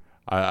 Yeah,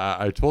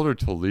 I told her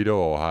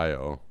Toledo,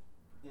 Ohio.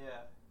 Yeah.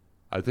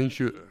 I think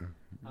she.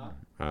 Huh?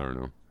 I don't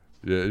know.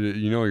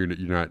 You know you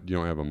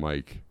don't have a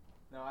mic.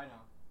 No, I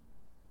know.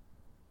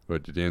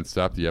 But did Dan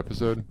stop the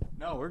episode?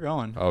 No, we're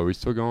going. Oh, are we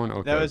still going?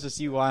 Okay. That was just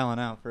you whiling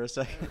out for a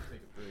second.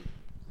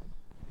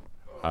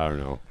 I don't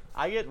know.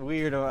 I get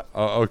weird about.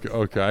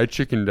 Okay. I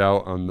chickened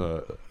out on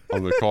the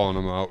calling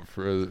him out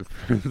for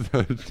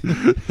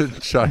the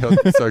child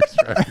sex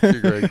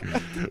trafficking ring.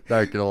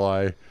 Not gonna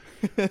lie.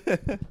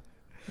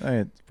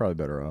 It's probably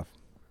better off.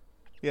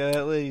 Yeah,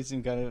 that lady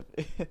seemed kind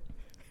of.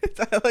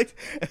 I like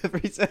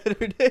every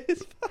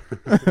Saturdays.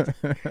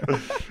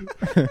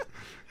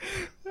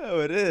 Oh,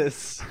 it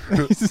is.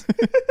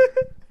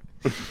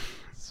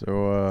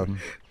 So,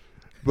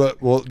 But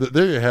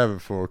there you have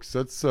it, folks.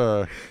 That's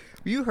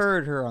You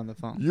heard her on the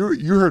phone.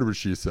 you heard what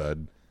she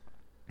said.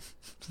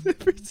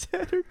 Every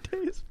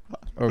Saturdays.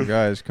 oh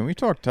guys, can we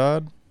talk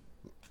Todd?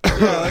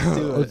 Yeah,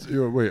 let's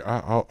do it. Wait,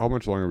 how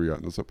much longer we got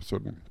in this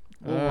episode?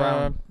 We'll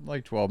round.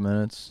 Like 12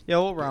 minutes. Yeah,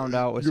 we'll round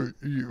out with.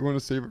 You want to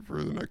save it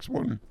for the next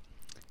one?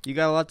 You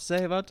got a lot to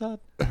say about Todd?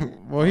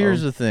 Well,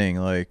 here's the thing.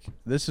 Like,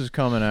 this is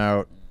coming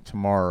out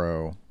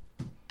tomorrow,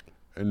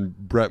 And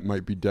Brett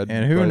might be dead.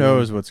 and by who then.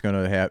 knows what's going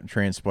to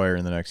transpire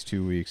in the next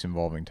 2 weeks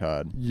involving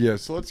Todd. Yeah,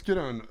 so let's get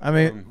on. I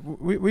mean,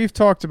 we've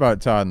talked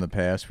about Todd in the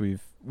past.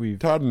 We've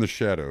Todd in the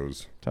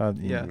Shadows. Todd.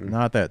 Yeah.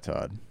 Not that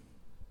Todd.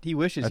 He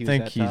wishes I he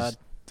think was he's that Todd.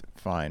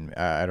 fine.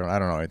 I don't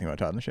know anything about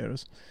Todd in the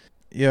Shadows.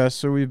 Yeah,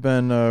 so we've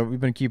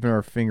been keeping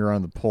our finger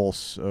on the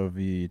pulse of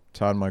the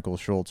Todd Michael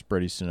Schultz,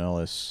 Brett Easton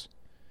Ellis.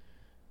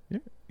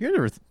 You guys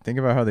ever think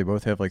about how they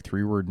both have like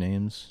 3-word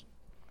names?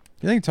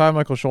 Do you think Todd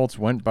Michael Schultz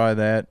went by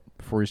that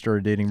before he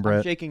started dating I'm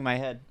Brett? shaking my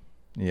head.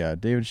 Yeah,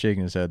 David's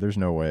shaking his head. There's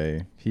no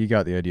way. He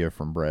got the idea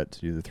from Brett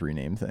to do the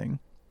 3-name thing.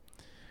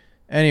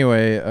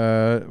 Anyway,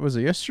 was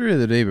it yesterday or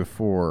the day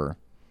before?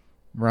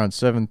 Around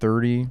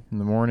 7:30 in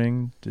the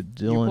morning, did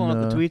You pulling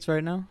Dylan up the tweets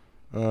right now?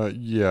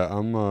 Yeah,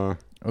 I'm.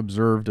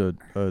 observed an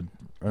Yeah,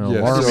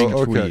 alarming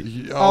so, tweet.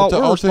 okay. Oh, we're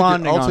I'll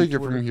responding take on it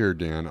Twitter. from here,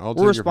 Dan.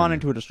 We're responding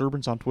to a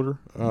disturbance on Twitter.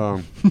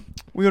 to.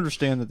 We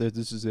understand that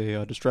this is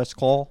a distress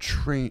call.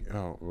 Train.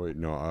 Oh wait,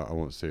 no, I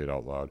won't say it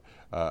out loud.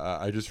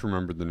 I just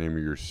remembered the name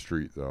of your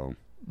street though.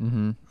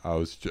 Mm-hmm. I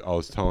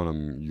was telling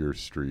him your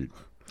street.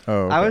 Oh,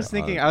 okay. I was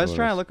thinking, I was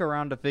trying to Lewis. look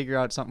around to figure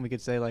out something we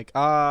could say like,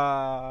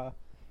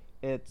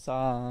 it's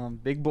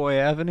Big Boy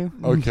Avenue.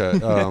 Okay.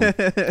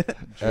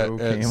 Joe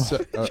Camel.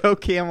 Joe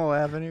Camel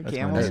Avenue, That's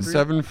Camel my At name.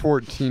 Street.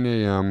 7:14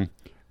 a.m.,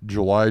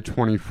 July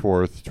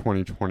 24th,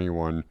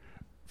 2021,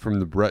 from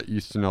the Brett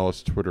Easton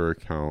Ellis Twitter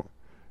account,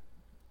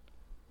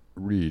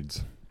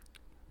 reads,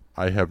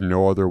 "I have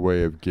no other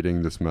way of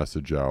getting this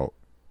message out.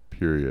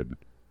 Period.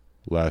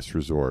 Last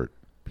resort.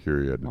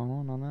 Period." No.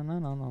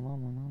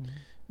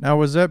 Now,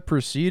 was that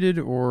preceded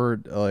or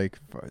like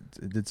what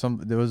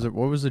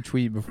was the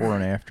tweet before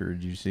and after?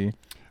 Did you see?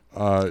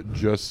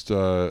 Just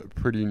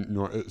pretty.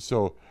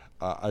 So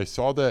I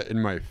saw that in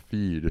my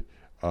feed.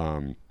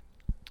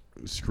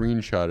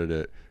 Screenshotted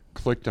it,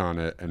 clicked on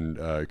it, and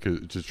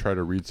to try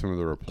to read some of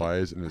the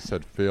replies, and it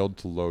said failed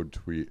to load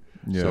tweet.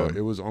 So Yeah.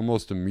 it was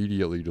almost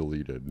immediately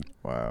deleted.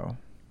 Wow.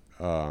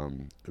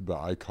 But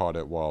I caught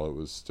it while it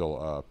was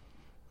still up,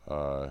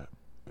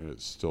 and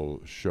it still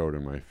showed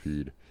in my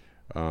feed.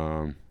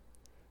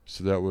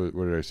 So that was,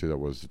 what did I say? That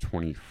was the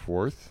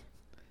 24th.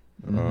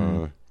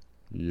 Mhm.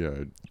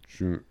 Yeah,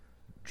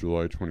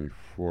 July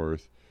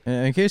 24th.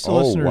 And in case the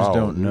listeners wow,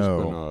 don't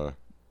know,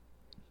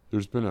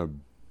 there's been a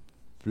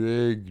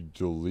big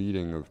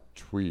deleting of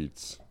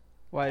tweets.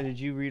 Why did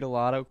you read a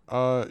lot of?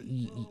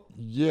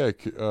 Yeah,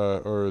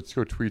 or let's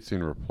go tweets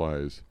and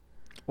replies.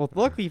 Well,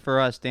 luckily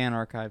for us, Dan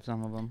archived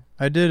some of them.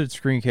 I did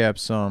screen cap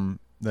some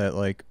that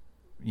were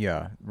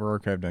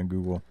archived on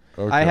Google.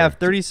 Okay. I have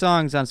 30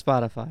 songs on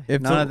Spotify.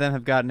 If None the- of them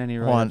have gotten any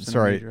Hold on, write-ups in a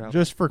sorry. major album.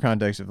 Just for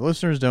context, if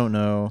listeners don't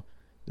know,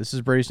 this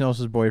is Brady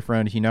Snellis'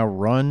 boyfriend. He now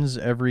runs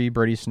every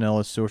Brady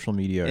Snellis social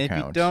media And if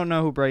account. you don't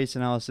know who Brady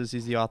Snellis is,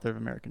 he's the author of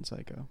American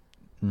Psycho,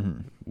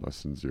 Mhm.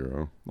 Less than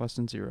 0. Less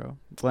Than Zero,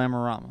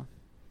 Glamorama.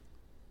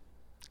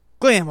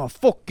 Glamour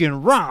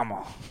fucking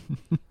Rama.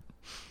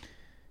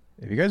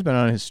 Have you guys been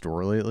on his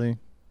store lately?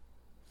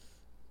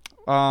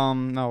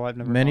 No, I've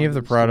never. Many gone of to the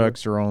his store.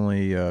 products are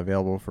only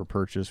available for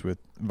purchase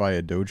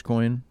via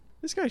Dogecoin.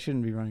 This guy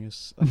shouldn't be running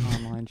an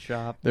online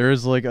shop. There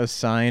is like a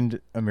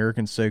signed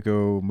American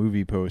Psycho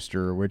movie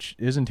poster, which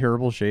is in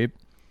terrible shape,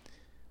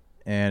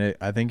 and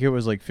I think it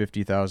was like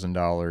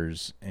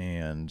 $50,000,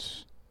 and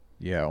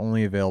yeah,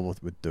 only available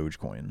with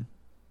Dogecoin.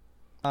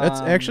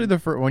 That's actually the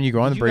first when you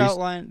go on the Brady.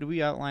 Did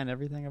we outline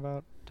everything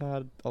about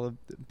Todd? All the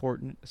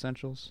important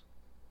essentials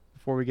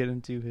before we get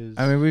into his.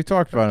 I mean, we've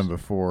talked about him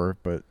before,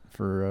 but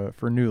for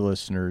new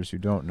listeners who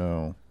don't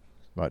know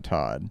about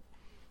Todd,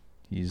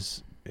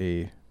 he's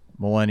a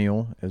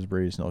millennial, as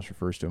Brady Snellis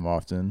refers to him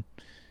often.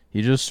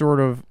 He just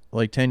sort of,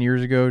 like 10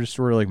 years ago, just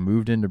sort of like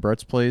moved into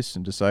Brett's place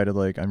and decided,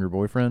 like, I'm your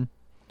boyfriend.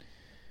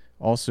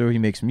 Also, he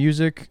makes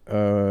music,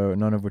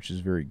 none of which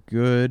is very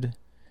good.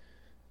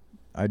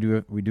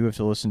 We do have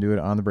to listen to it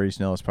on the Brady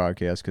Snellis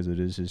podcast because it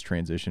is his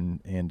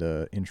transition and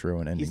intro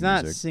and ending He's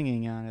not music.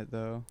 singing on it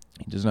though.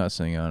 He does not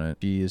sing on it.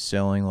 He is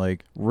selling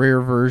like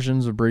rare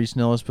versions of Brady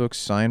Snellis books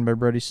signed by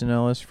Brady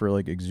Snellis for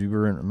like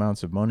exuberant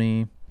amounts of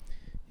money.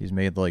 He's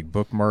made like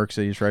bookmarks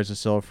that he tries to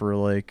sell for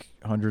like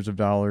hundreds of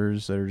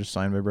dollars that are just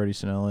signed by Brady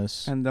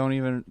Snellis. And don't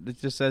even. It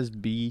just says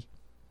B.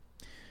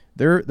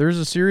 There's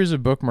a series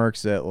of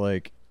bookmarks that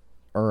like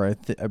are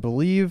I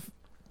believe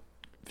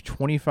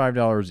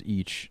 $25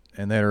 each,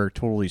 and that are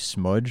totally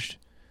smudged.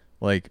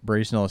 Like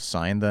Brady Snellis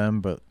signed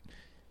them, but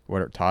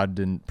Todd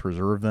didn't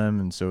preserve them,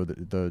 and so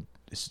the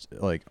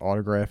like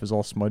autograph is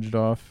all smudged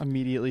off.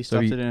 Immediately So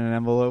stuffed it in an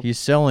envelope. He's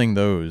selling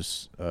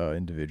those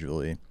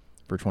individually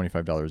for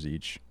 $25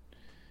 each.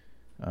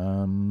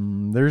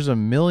 There's $1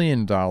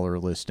 million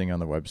listing on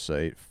the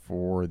website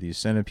for the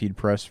Centipede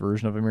Press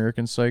version of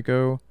American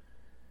Psycho.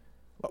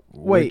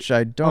 Wait, which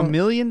I $1 don't.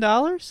 million?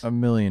 $1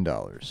 million.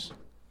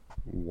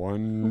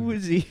 Who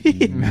is he?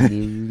 $1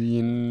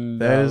 million.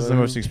 That is the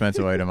most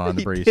expensive item on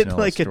the He Brady did Snellis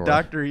like store. a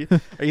doctor.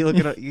 Are you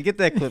looking at? You get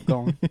that clip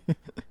going.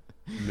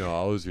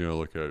 No, I was gonna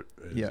look at.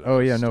 His, Yeah. Oh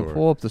yeah. No. store.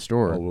 Pull up the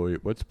store. Oh,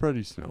 wait, what's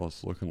Brady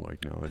Snellis looking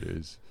like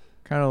nowadays?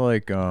 Kind of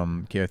like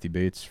Kathy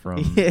Bates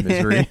from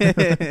Misery.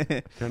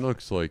 Kind of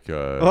looks like.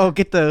 Oh,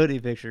 get the hoodie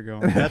picture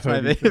going. That's my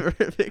Hoodie.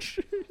 favorite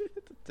picture.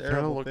 It's a Kind of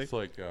terrible looks picture.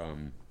 like.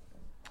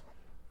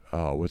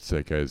 Oh, what's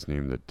that guy's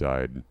name that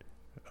died?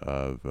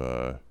 Of.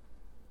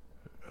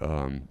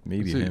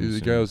 Maybe the him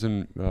guy soon. was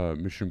in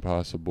Mission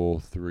Impossible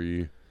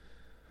 3.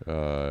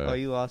 Oh,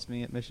 you lost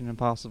me at Mission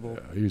Impossible.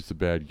 He's the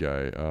bad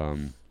guy.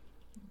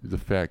 The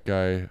fat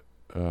guy.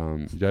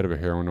 He died of a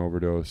heroin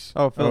overdose.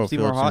 Oh, Philip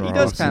Seymour Philip Hoffman. He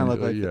Seymour does kind of look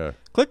like. yeah.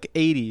 Click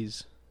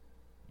 80s.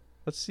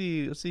 Let's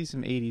see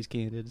some 80s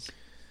candidates.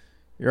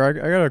 Yeah, I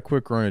got a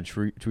quick run of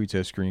tweets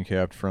I screen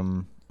capped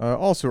from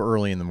also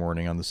early in the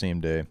morning on the same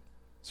day.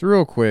 So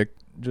real quick,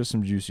 just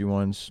some juicy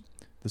ones.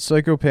 The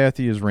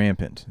psychopathy is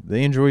rampant.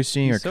 They enjoy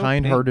seeing He's a so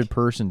kind-hearted pink.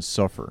 person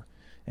suffer,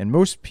 and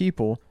most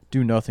people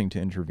do nothing to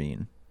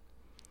intervene.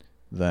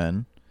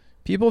 Then,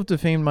 people have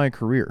defamed my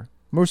career,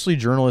 mostly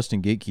journalist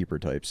and gatekeeper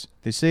types.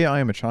 They say I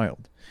am a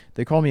child.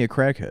 They call me a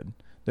crackhead.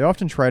 They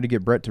often try to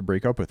get Brett to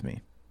break up with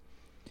me.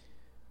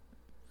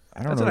 I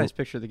don't That's know a nice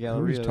picture of the who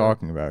gallery. he's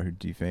talking about who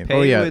defamed. Pay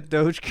Oh yeah, with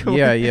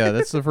Dogecoin. yeah.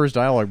 That's the first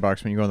dialogue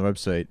box when you go on the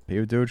website. Pay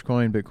with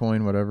Dogecoin,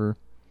 Bitcoin, whatever.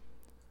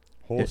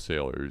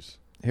 Wholesalers.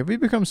 Have we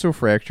become so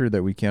fractured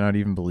that we cannot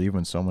even believe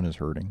when someone is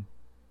hurting?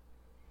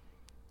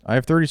 I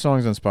have 30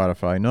 songs on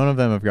Spotify. None of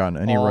them have gotten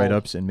any All.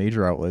 write-ups in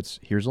major outlets.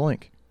 Here's a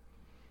link.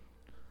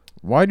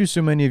 Why do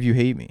so many of you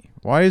hate me?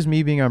 Why is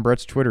me being on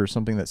Brett's Twitter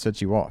something that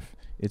sets you off?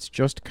 It's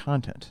just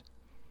content.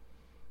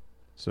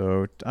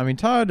 So, I mean,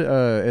 Todd,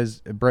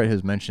 as Brett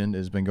has mentioned,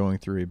 has been going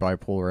through a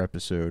bipolar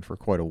episode for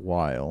quite a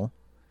while,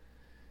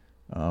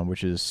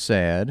 which is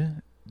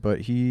sad.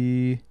 But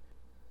I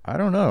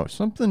don't know,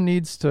 something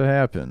needs to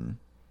happen.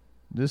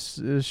 This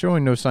is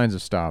showing no signs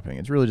of stopping.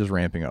 It's really just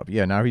ramping up.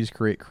 Yeah, now he's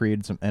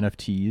created some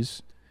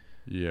NFTs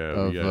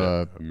Yeah. we got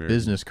of American-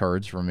 business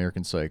cards from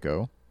American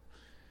Psycho.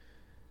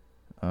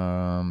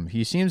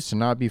 He seems to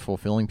not be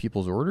fulfilling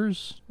people's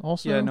orders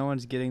also. Yeah, no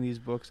one's getting these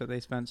books that they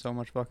spent so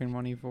much fucking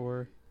money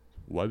for.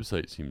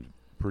 Website seems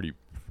pretty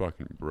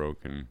fucking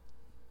broken.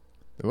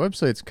 The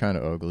website's kind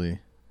of ugly.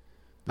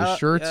 The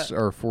shirts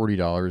are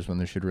 $40 when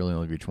they should really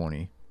only be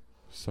 $20.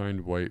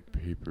 Signed white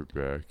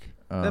paperback.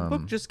 That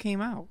book just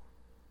came out.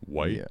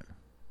 White? Yeah.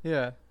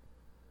 Yeah.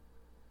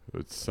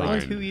 It's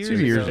Like signed. 2 years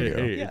 2 years ago. ago.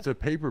 Hey, Yeah. it's a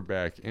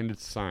paperback and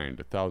it's signed.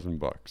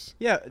 $1,000.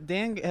 Yeah,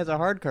 Dan has a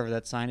hardcover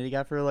that's signed. He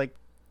got for like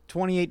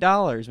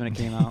 $28 when it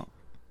came out.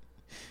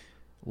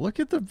 Look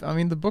at the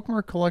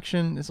bookmark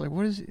collection. It's like,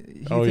 what is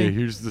it? Oh yeah,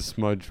 here's the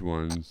smudged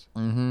ones.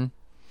 Mm-hmm.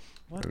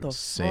 What It's the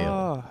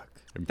sale. fuck?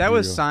 That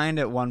was Imperial. signed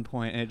at one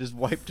point and it just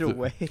wiped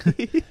away.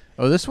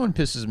 Oh, this one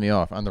pisses me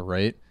off. On the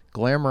right,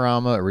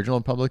 Glamorama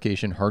original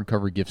publication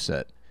hardcover gift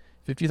set,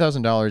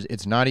 $50,000.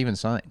 It's not even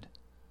signed.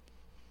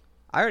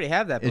 I already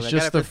have that book. It's I got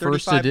just it for the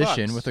first 35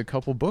 edition bucks. with a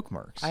couple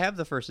bookmarks. I have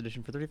the first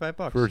edition for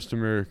 $35. First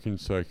American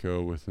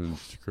Psycho with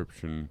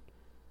inscription,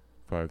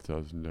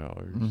 $5,000.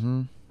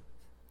 Mm-hmm.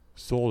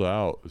 Sold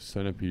out.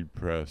 Centipede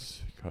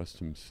Press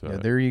custom set. Yeah,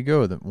 there you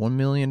go. The $1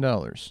 million.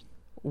 $1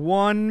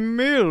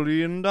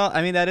 million.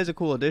 I mean, that is a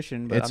cool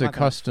edition. But It's I'm a not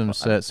gonna custom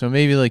set, so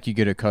maybe like you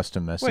get a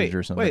custom message Wait,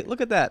 or something. wait,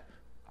 look at that.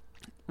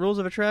 Rules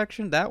of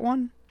Attraction, that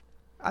one?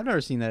 I've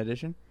never seen that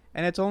edition.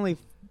 And it's only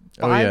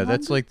Oh yeah, 500?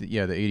 that's like the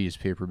 80s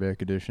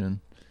paperback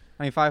edition.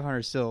 I mean, 500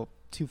 is still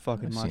too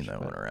fucking I've much. seen that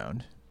but one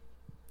around.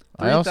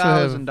 I also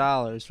have.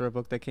 $3,000 for a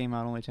book that came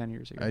out only 10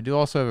 years ago. I do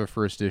also have a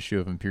first issue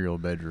of Imperial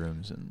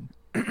Bedrooms, and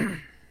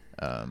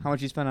How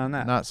much you spend on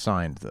that? not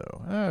signed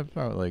though.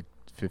 About like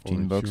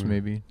 $15 Holy shit.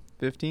 maybe.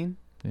 15?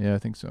 Yeah, I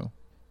think so.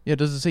 Yeah,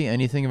 does it say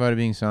anything about it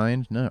being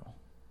signed? No.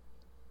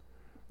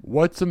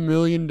 What's $1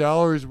 million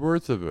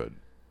worth of it?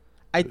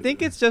 I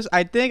think it's just.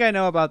 I think I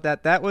know about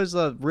that. That was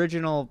the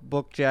original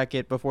book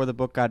jacket before the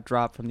book got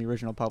dropped from the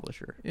original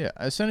publisher. Yeah,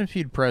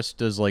 Centipede Press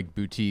does like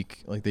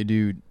boutique, like they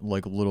do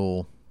like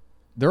little.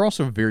 They're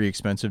also very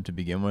expensive to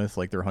begin with.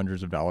 Like they're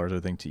hundreds of dollars, I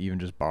think, to even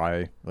just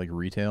buy like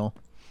retail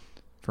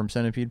from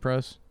Centipede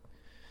Press.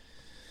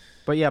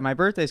 But yeah, my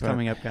birthday's But-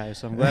 coming up, guys,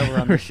 so I'm glad we're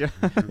on the show.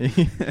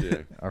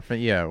 Yeah.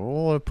 Yeah,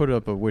 we'll put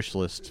up a wish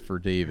list for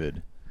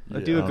David.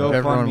 I'll do a If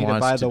everyone GoFundMe to wants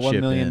buy to the $1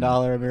 chip million in.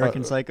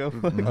 American Psycho.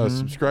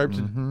 Subscribe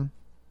to Mhm.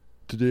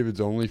 David's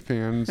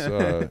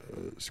OnlyFans.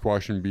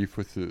 Squashing beef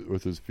with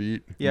his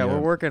feet. Yeah, Yeah. we're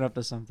working up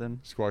to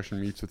something.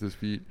 Squashing meats with his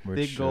feet.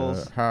 Which,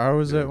 goals. How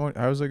is Yeah. that?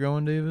 How's it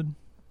going, David?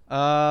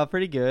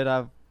 Pretty good.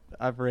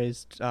 I've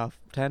raised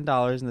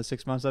 $10 in the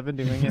 6 months I've been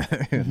doing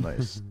it.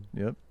 Nice.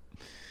 Yep.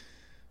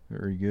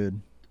 Very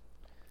good.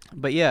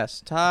 But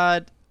yes,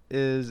 Todd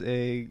is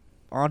a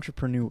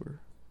entrepreneur,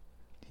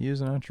 He is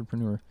an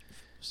entrepreneur.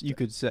 you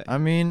could say. I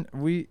mean,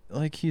 he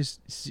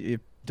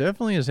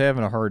definitely is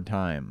having a hard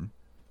time,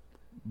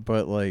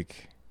 but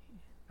like,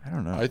 I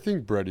don't know. I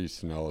think Bret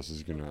Easton Ellis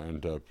is going to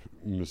end up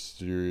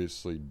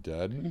mysteriously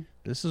dead.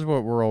 This is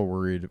what we're all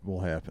worried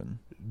will happen.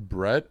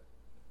 Bret?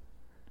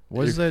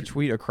 Was If- that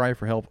tweet a cry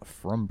for help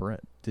from Brett?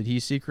 Did he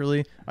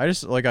secretly? I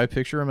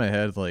picture in my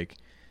head like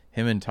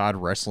him and Todd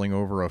wrestling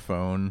over a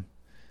phone,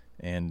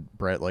 and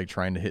Brett like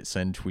trying to hit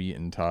send tweet,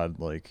 and Todd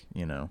like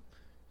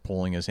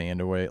pulling his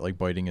hand away, like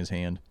biting his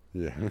hand,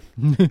 Yeah. or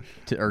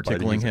Biting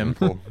tickling his him.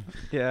 ankle.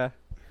 Yeah.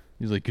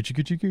 He's like,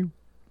 "Kuchi."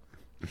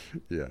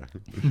 Yeah.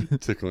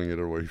 Tickling it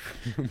away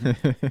from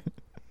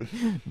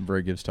him.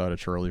 Brett gives Todd a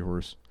Charlie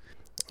horse.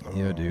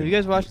 Yeah, dude. Have you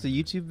guys watched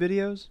the YouTube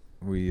videos?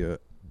 We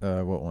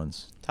what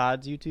ones?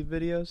 Todd's YouTube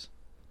videos?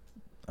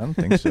 I don't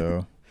think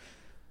so.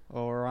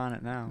 Oh, we're on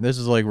it now. This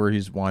is like where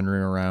he's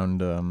wandering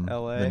around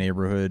LA. the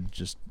neighborhood,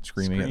 just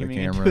screaming at the Screaming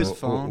into camera. his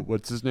phone.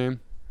 What's his name?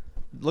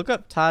 Look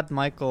up Todd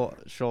Michael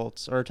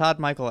Schultz or Todd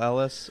Michael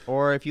Ellis,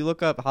 or if you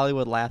look up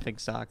Hollywood Laughing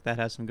Stock, that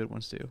has some good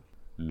ones too.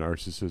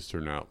 Narcissists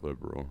are not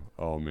liberal.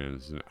 Oh man,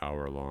 it's an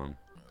hour long.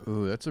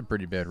 Ooh, that's a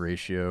pretty bad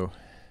ratio.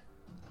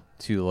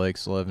 2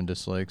 likes, 11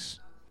 dislikes.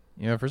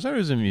 For someone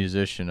who's a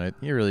musician,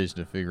 he really needs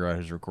to figure out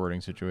his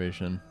recording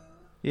situation.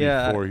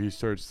 Yeah. Before he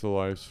starts the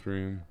live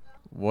stream.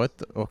 What?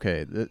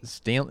 Okay, this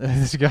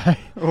guy.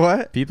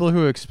 What? People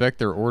who expect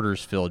their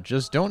orders filled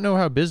just don't know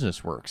how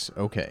business works.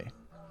 Okay.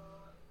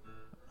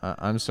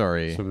 I'm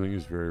sorry. Something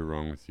is very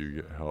wrong with you.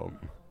 Get help.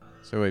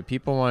 So wait,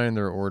 people wanting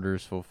their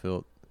orders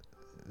fulfilled,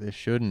 they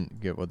shouldn't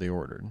get what they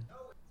ordered.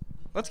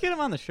 Let's get him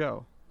on the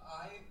show.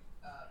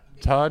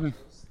 Todd,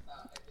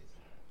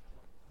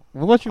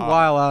 We'll let you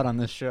while out on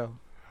this show.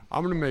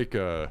 I'm gonna make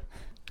I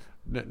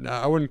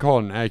wouldn't call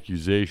it an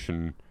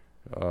accusation.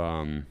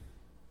 I'm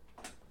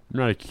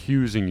not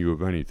accusing you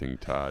of anything,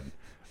 Todd.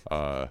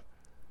 I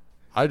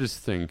just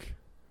think,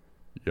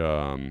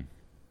 I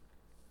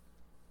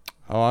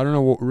don't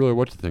know really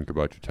what to think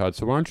about you, Todd.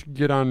 So why don't you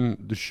get on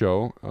the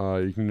show?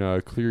 You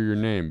can clear your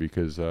name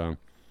because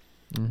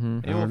Mm-hmm.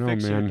 It will don't know,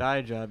 fix your man.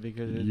 die job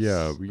because it's,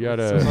 Yeah, we so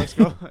gotta let's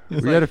go.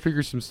 It's we gotta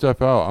figure some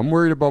stuff out. I'm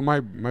worried about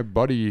my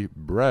buddy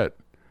Brett.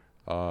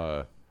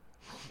 And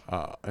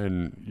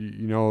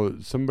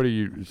some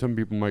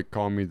people might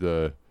call me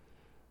the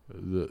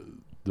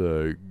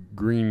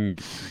Green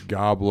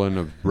Goblin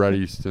of Bret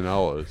Easton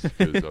Ellis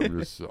because I'm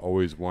just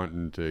always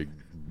wanting to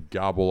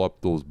gobble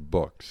up those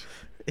books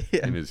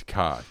in his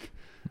cock.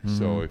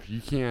 So if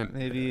you can't,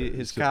 maybe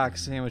his cock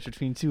sandwiched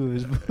between two of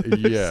his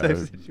yeah, type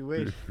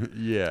situation.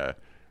 yeah,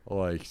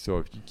 like so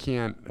if you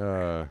can't,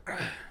 I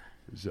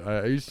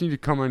just need to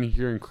come in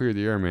here and clear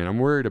the air, man. I'm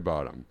worried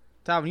about him.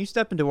 Tom, when you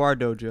step into our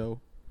dojo,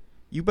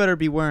 you better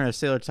be wearing a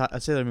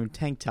Sailor Moon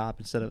tank top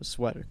instead of a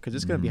sweater because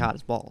it's gonna be hot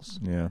as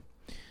balls. Yeah.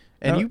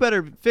 And Now- you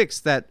better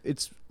fix that.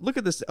 Look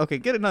at this. Okay,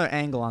 get another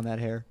angle on that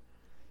hair.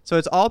 So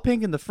it's all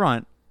pink in the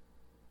front,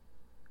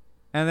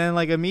 and then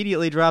like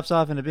immediately drops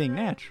off into being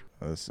natural.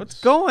 What's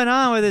going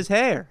on with his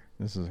hair?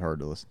 This is hard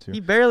to listen to. He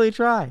barely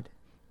tried.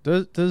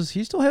 Does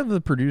he still have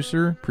the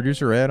producer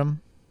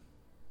Adam?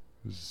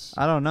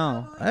 I don't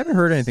know. I haven't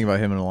heard anything about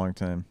him in a long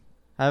time.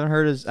 I haven't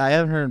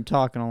heard him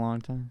talk in a long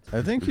time.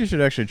 I think you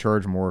should actually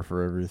charge more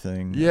for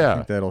everything. Yeah. I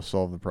think that'll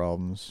solve the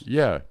problems.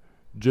 Yeah.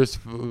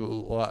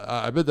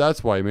 I bet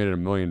that's why he made it $1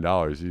 million.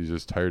 He's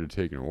just tired of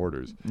taking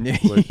orders.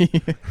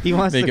 He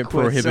wants Make to it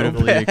quit prohibitively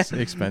so bad.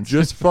 expensive.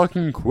 Just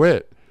fucking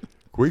quit.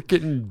 Quit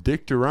getting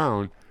dicked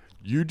around.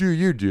 You do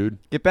you, dude.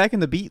 Get back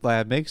in the beat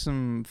lab. Make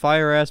some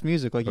fire ass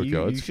music like Okay,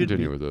 you let's should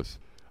continue be. with this.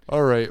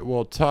 All right.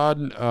 Well, Todd,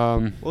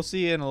 We'll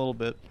see you in a little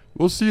bit.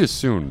 we'll see you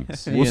soon.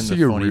 See we'll in see the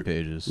you funny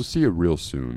pages. We'll see you real soon.